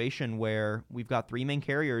a situation where we've got three main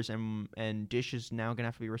carriers and Dish is now going to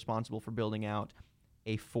have to be responsible for building out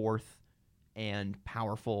a fourth and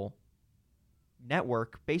powerful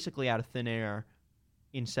network basically out of thin air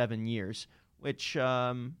in 7 years, which,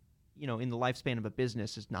 in the lifespan of a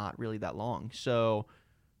business is not really that long. So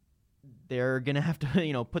they're going to have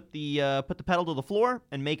to, put the pedal to the floor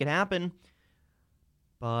and make it happen.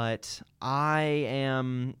 But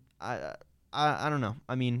I don't know.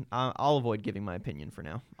 I mean, I'll avoid giving my opinion for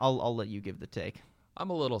now. I'll let you give the take. I'm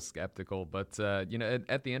a little skeptical, but at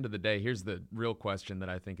the end of the day, here's the real question that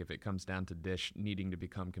I think if it comes down to Dish needing to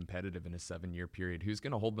become competitive in a 7-year period, who's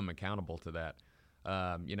going to hold them accountable to that?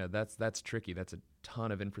 That's tricky. That's a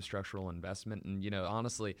ton of infrastructural investment, and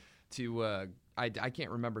honestly, I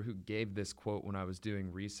can't remember who gave this quote when I was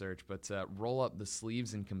doing research, but roll up the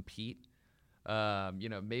sleeves and compete.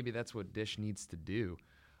 Maybe that's what Dish needs to do.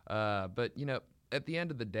 But at the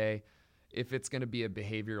end of the day, if it's going to be a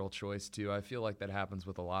behavioral choice too, I feel like that happens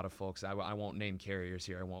with a lot of folks. I won't name carriers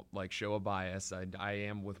here. I won't show a bias. I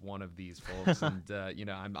am with one of these folks, and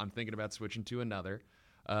I'm thinking about switching to another.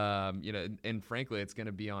 And frankly, it's going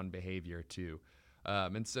to be on behavior too.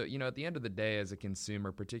 And so, at the end of the day, as a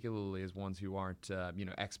consumer, particularly as ones who aren't,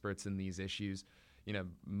 experts in these issues,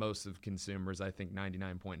 most of consumers, I think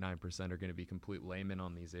 99.9% are going to be complete laymen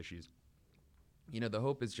on these issues. The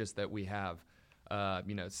hope is just that we have,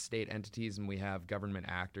 state entities and we have government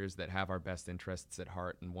actors that have our best interests at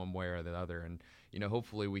heart in one way or the other. And,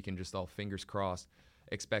 hopefully we can just all, fingers crossed,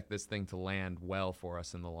 expect this thing to land well for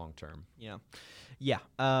us in the long term. Yeah.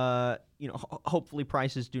 Hopefully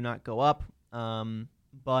prices do not go up.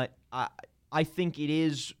 But I think it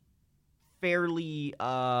is fairly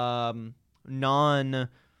non-hot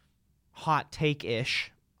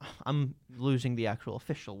take-ish. I'm losing the actual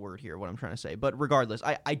official word here, what I'm trying to say. But regardless,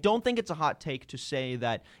 I don't think it's a hot take to say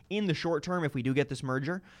that in the short term, if we do get this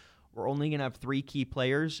merger, we're only going to have 3 key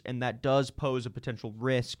players, and that does pose a potential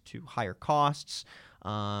risk to higher costs.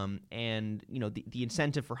 And, the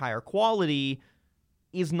incentive for higher quality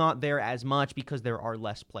is not there as much because there are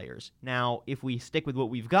less players. Now, if we stick with what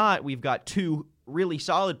we've got 2 really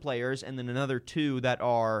solid players and then another 2 that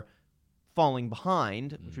are falling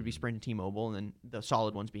behind, which would be Sprint and T-Mobile, and then the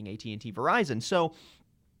solid ones being AT&T, Verizon. So,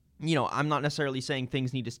 I'm not necessarily saying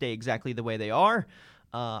things need to stay exactly the way they are.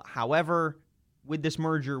 However, with this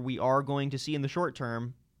merger, we are going to see in the short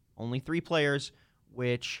term only 3 players,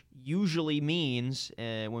 which usually means,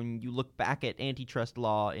 when you look back at antitrust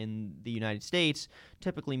law in the United States,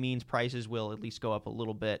 typically means prices will at least go up a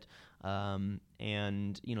little bit. And,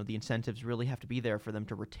 the incentives really have to be there for them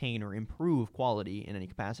to retain or improve quality in any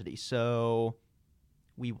capacity. So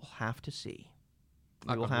we will have to see.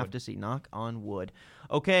 We will have to see. Knock on wood.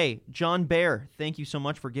 Okay, John Bear, thank you so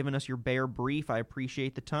much for giving us your Bear brief. I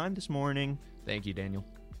appreciate the time this morning. Thank you, Daniel.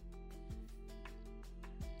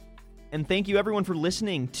 And thank you, everyone, for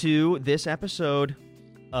listening to this episode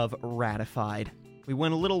of Ratified. We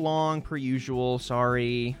went a little long, per usual.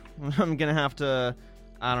 Sorry. I'm going to have to,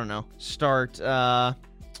 start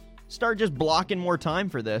just blocking more time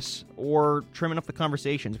for this or trimming up the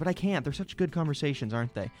conversations. But I can't. They're such good conversations,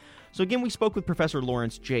 aren't they? So again, we spoke with Professor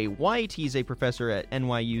Lawrence J. White. He's a professor at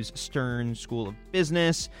NYU's Stern School of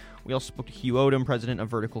Business. We also spoke to Hugh Odom, president of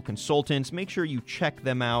Vertical Consultants. Make sure you check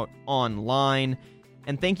them out online.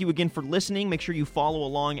 And thank you again for listening. Make sure you follow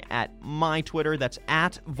along at my Twitter. That's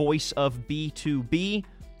at voiceofb2b.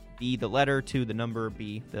 B the letter, to the number,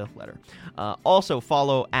 B the letter. Also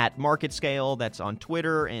follow at MarketScale. That's on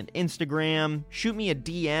Twitter and Instagram. Shoot me a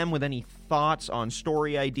DM with any thoughts on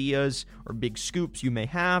story ideas or big scoops you may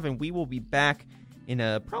have, and we will be back in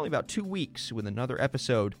probably about 2 weeks with another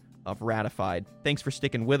episode of Ratified. Thanks for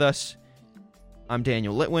sticking with us. I'm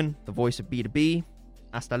Daniel Litwin, the voice of B2B.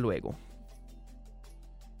 Hasta luego.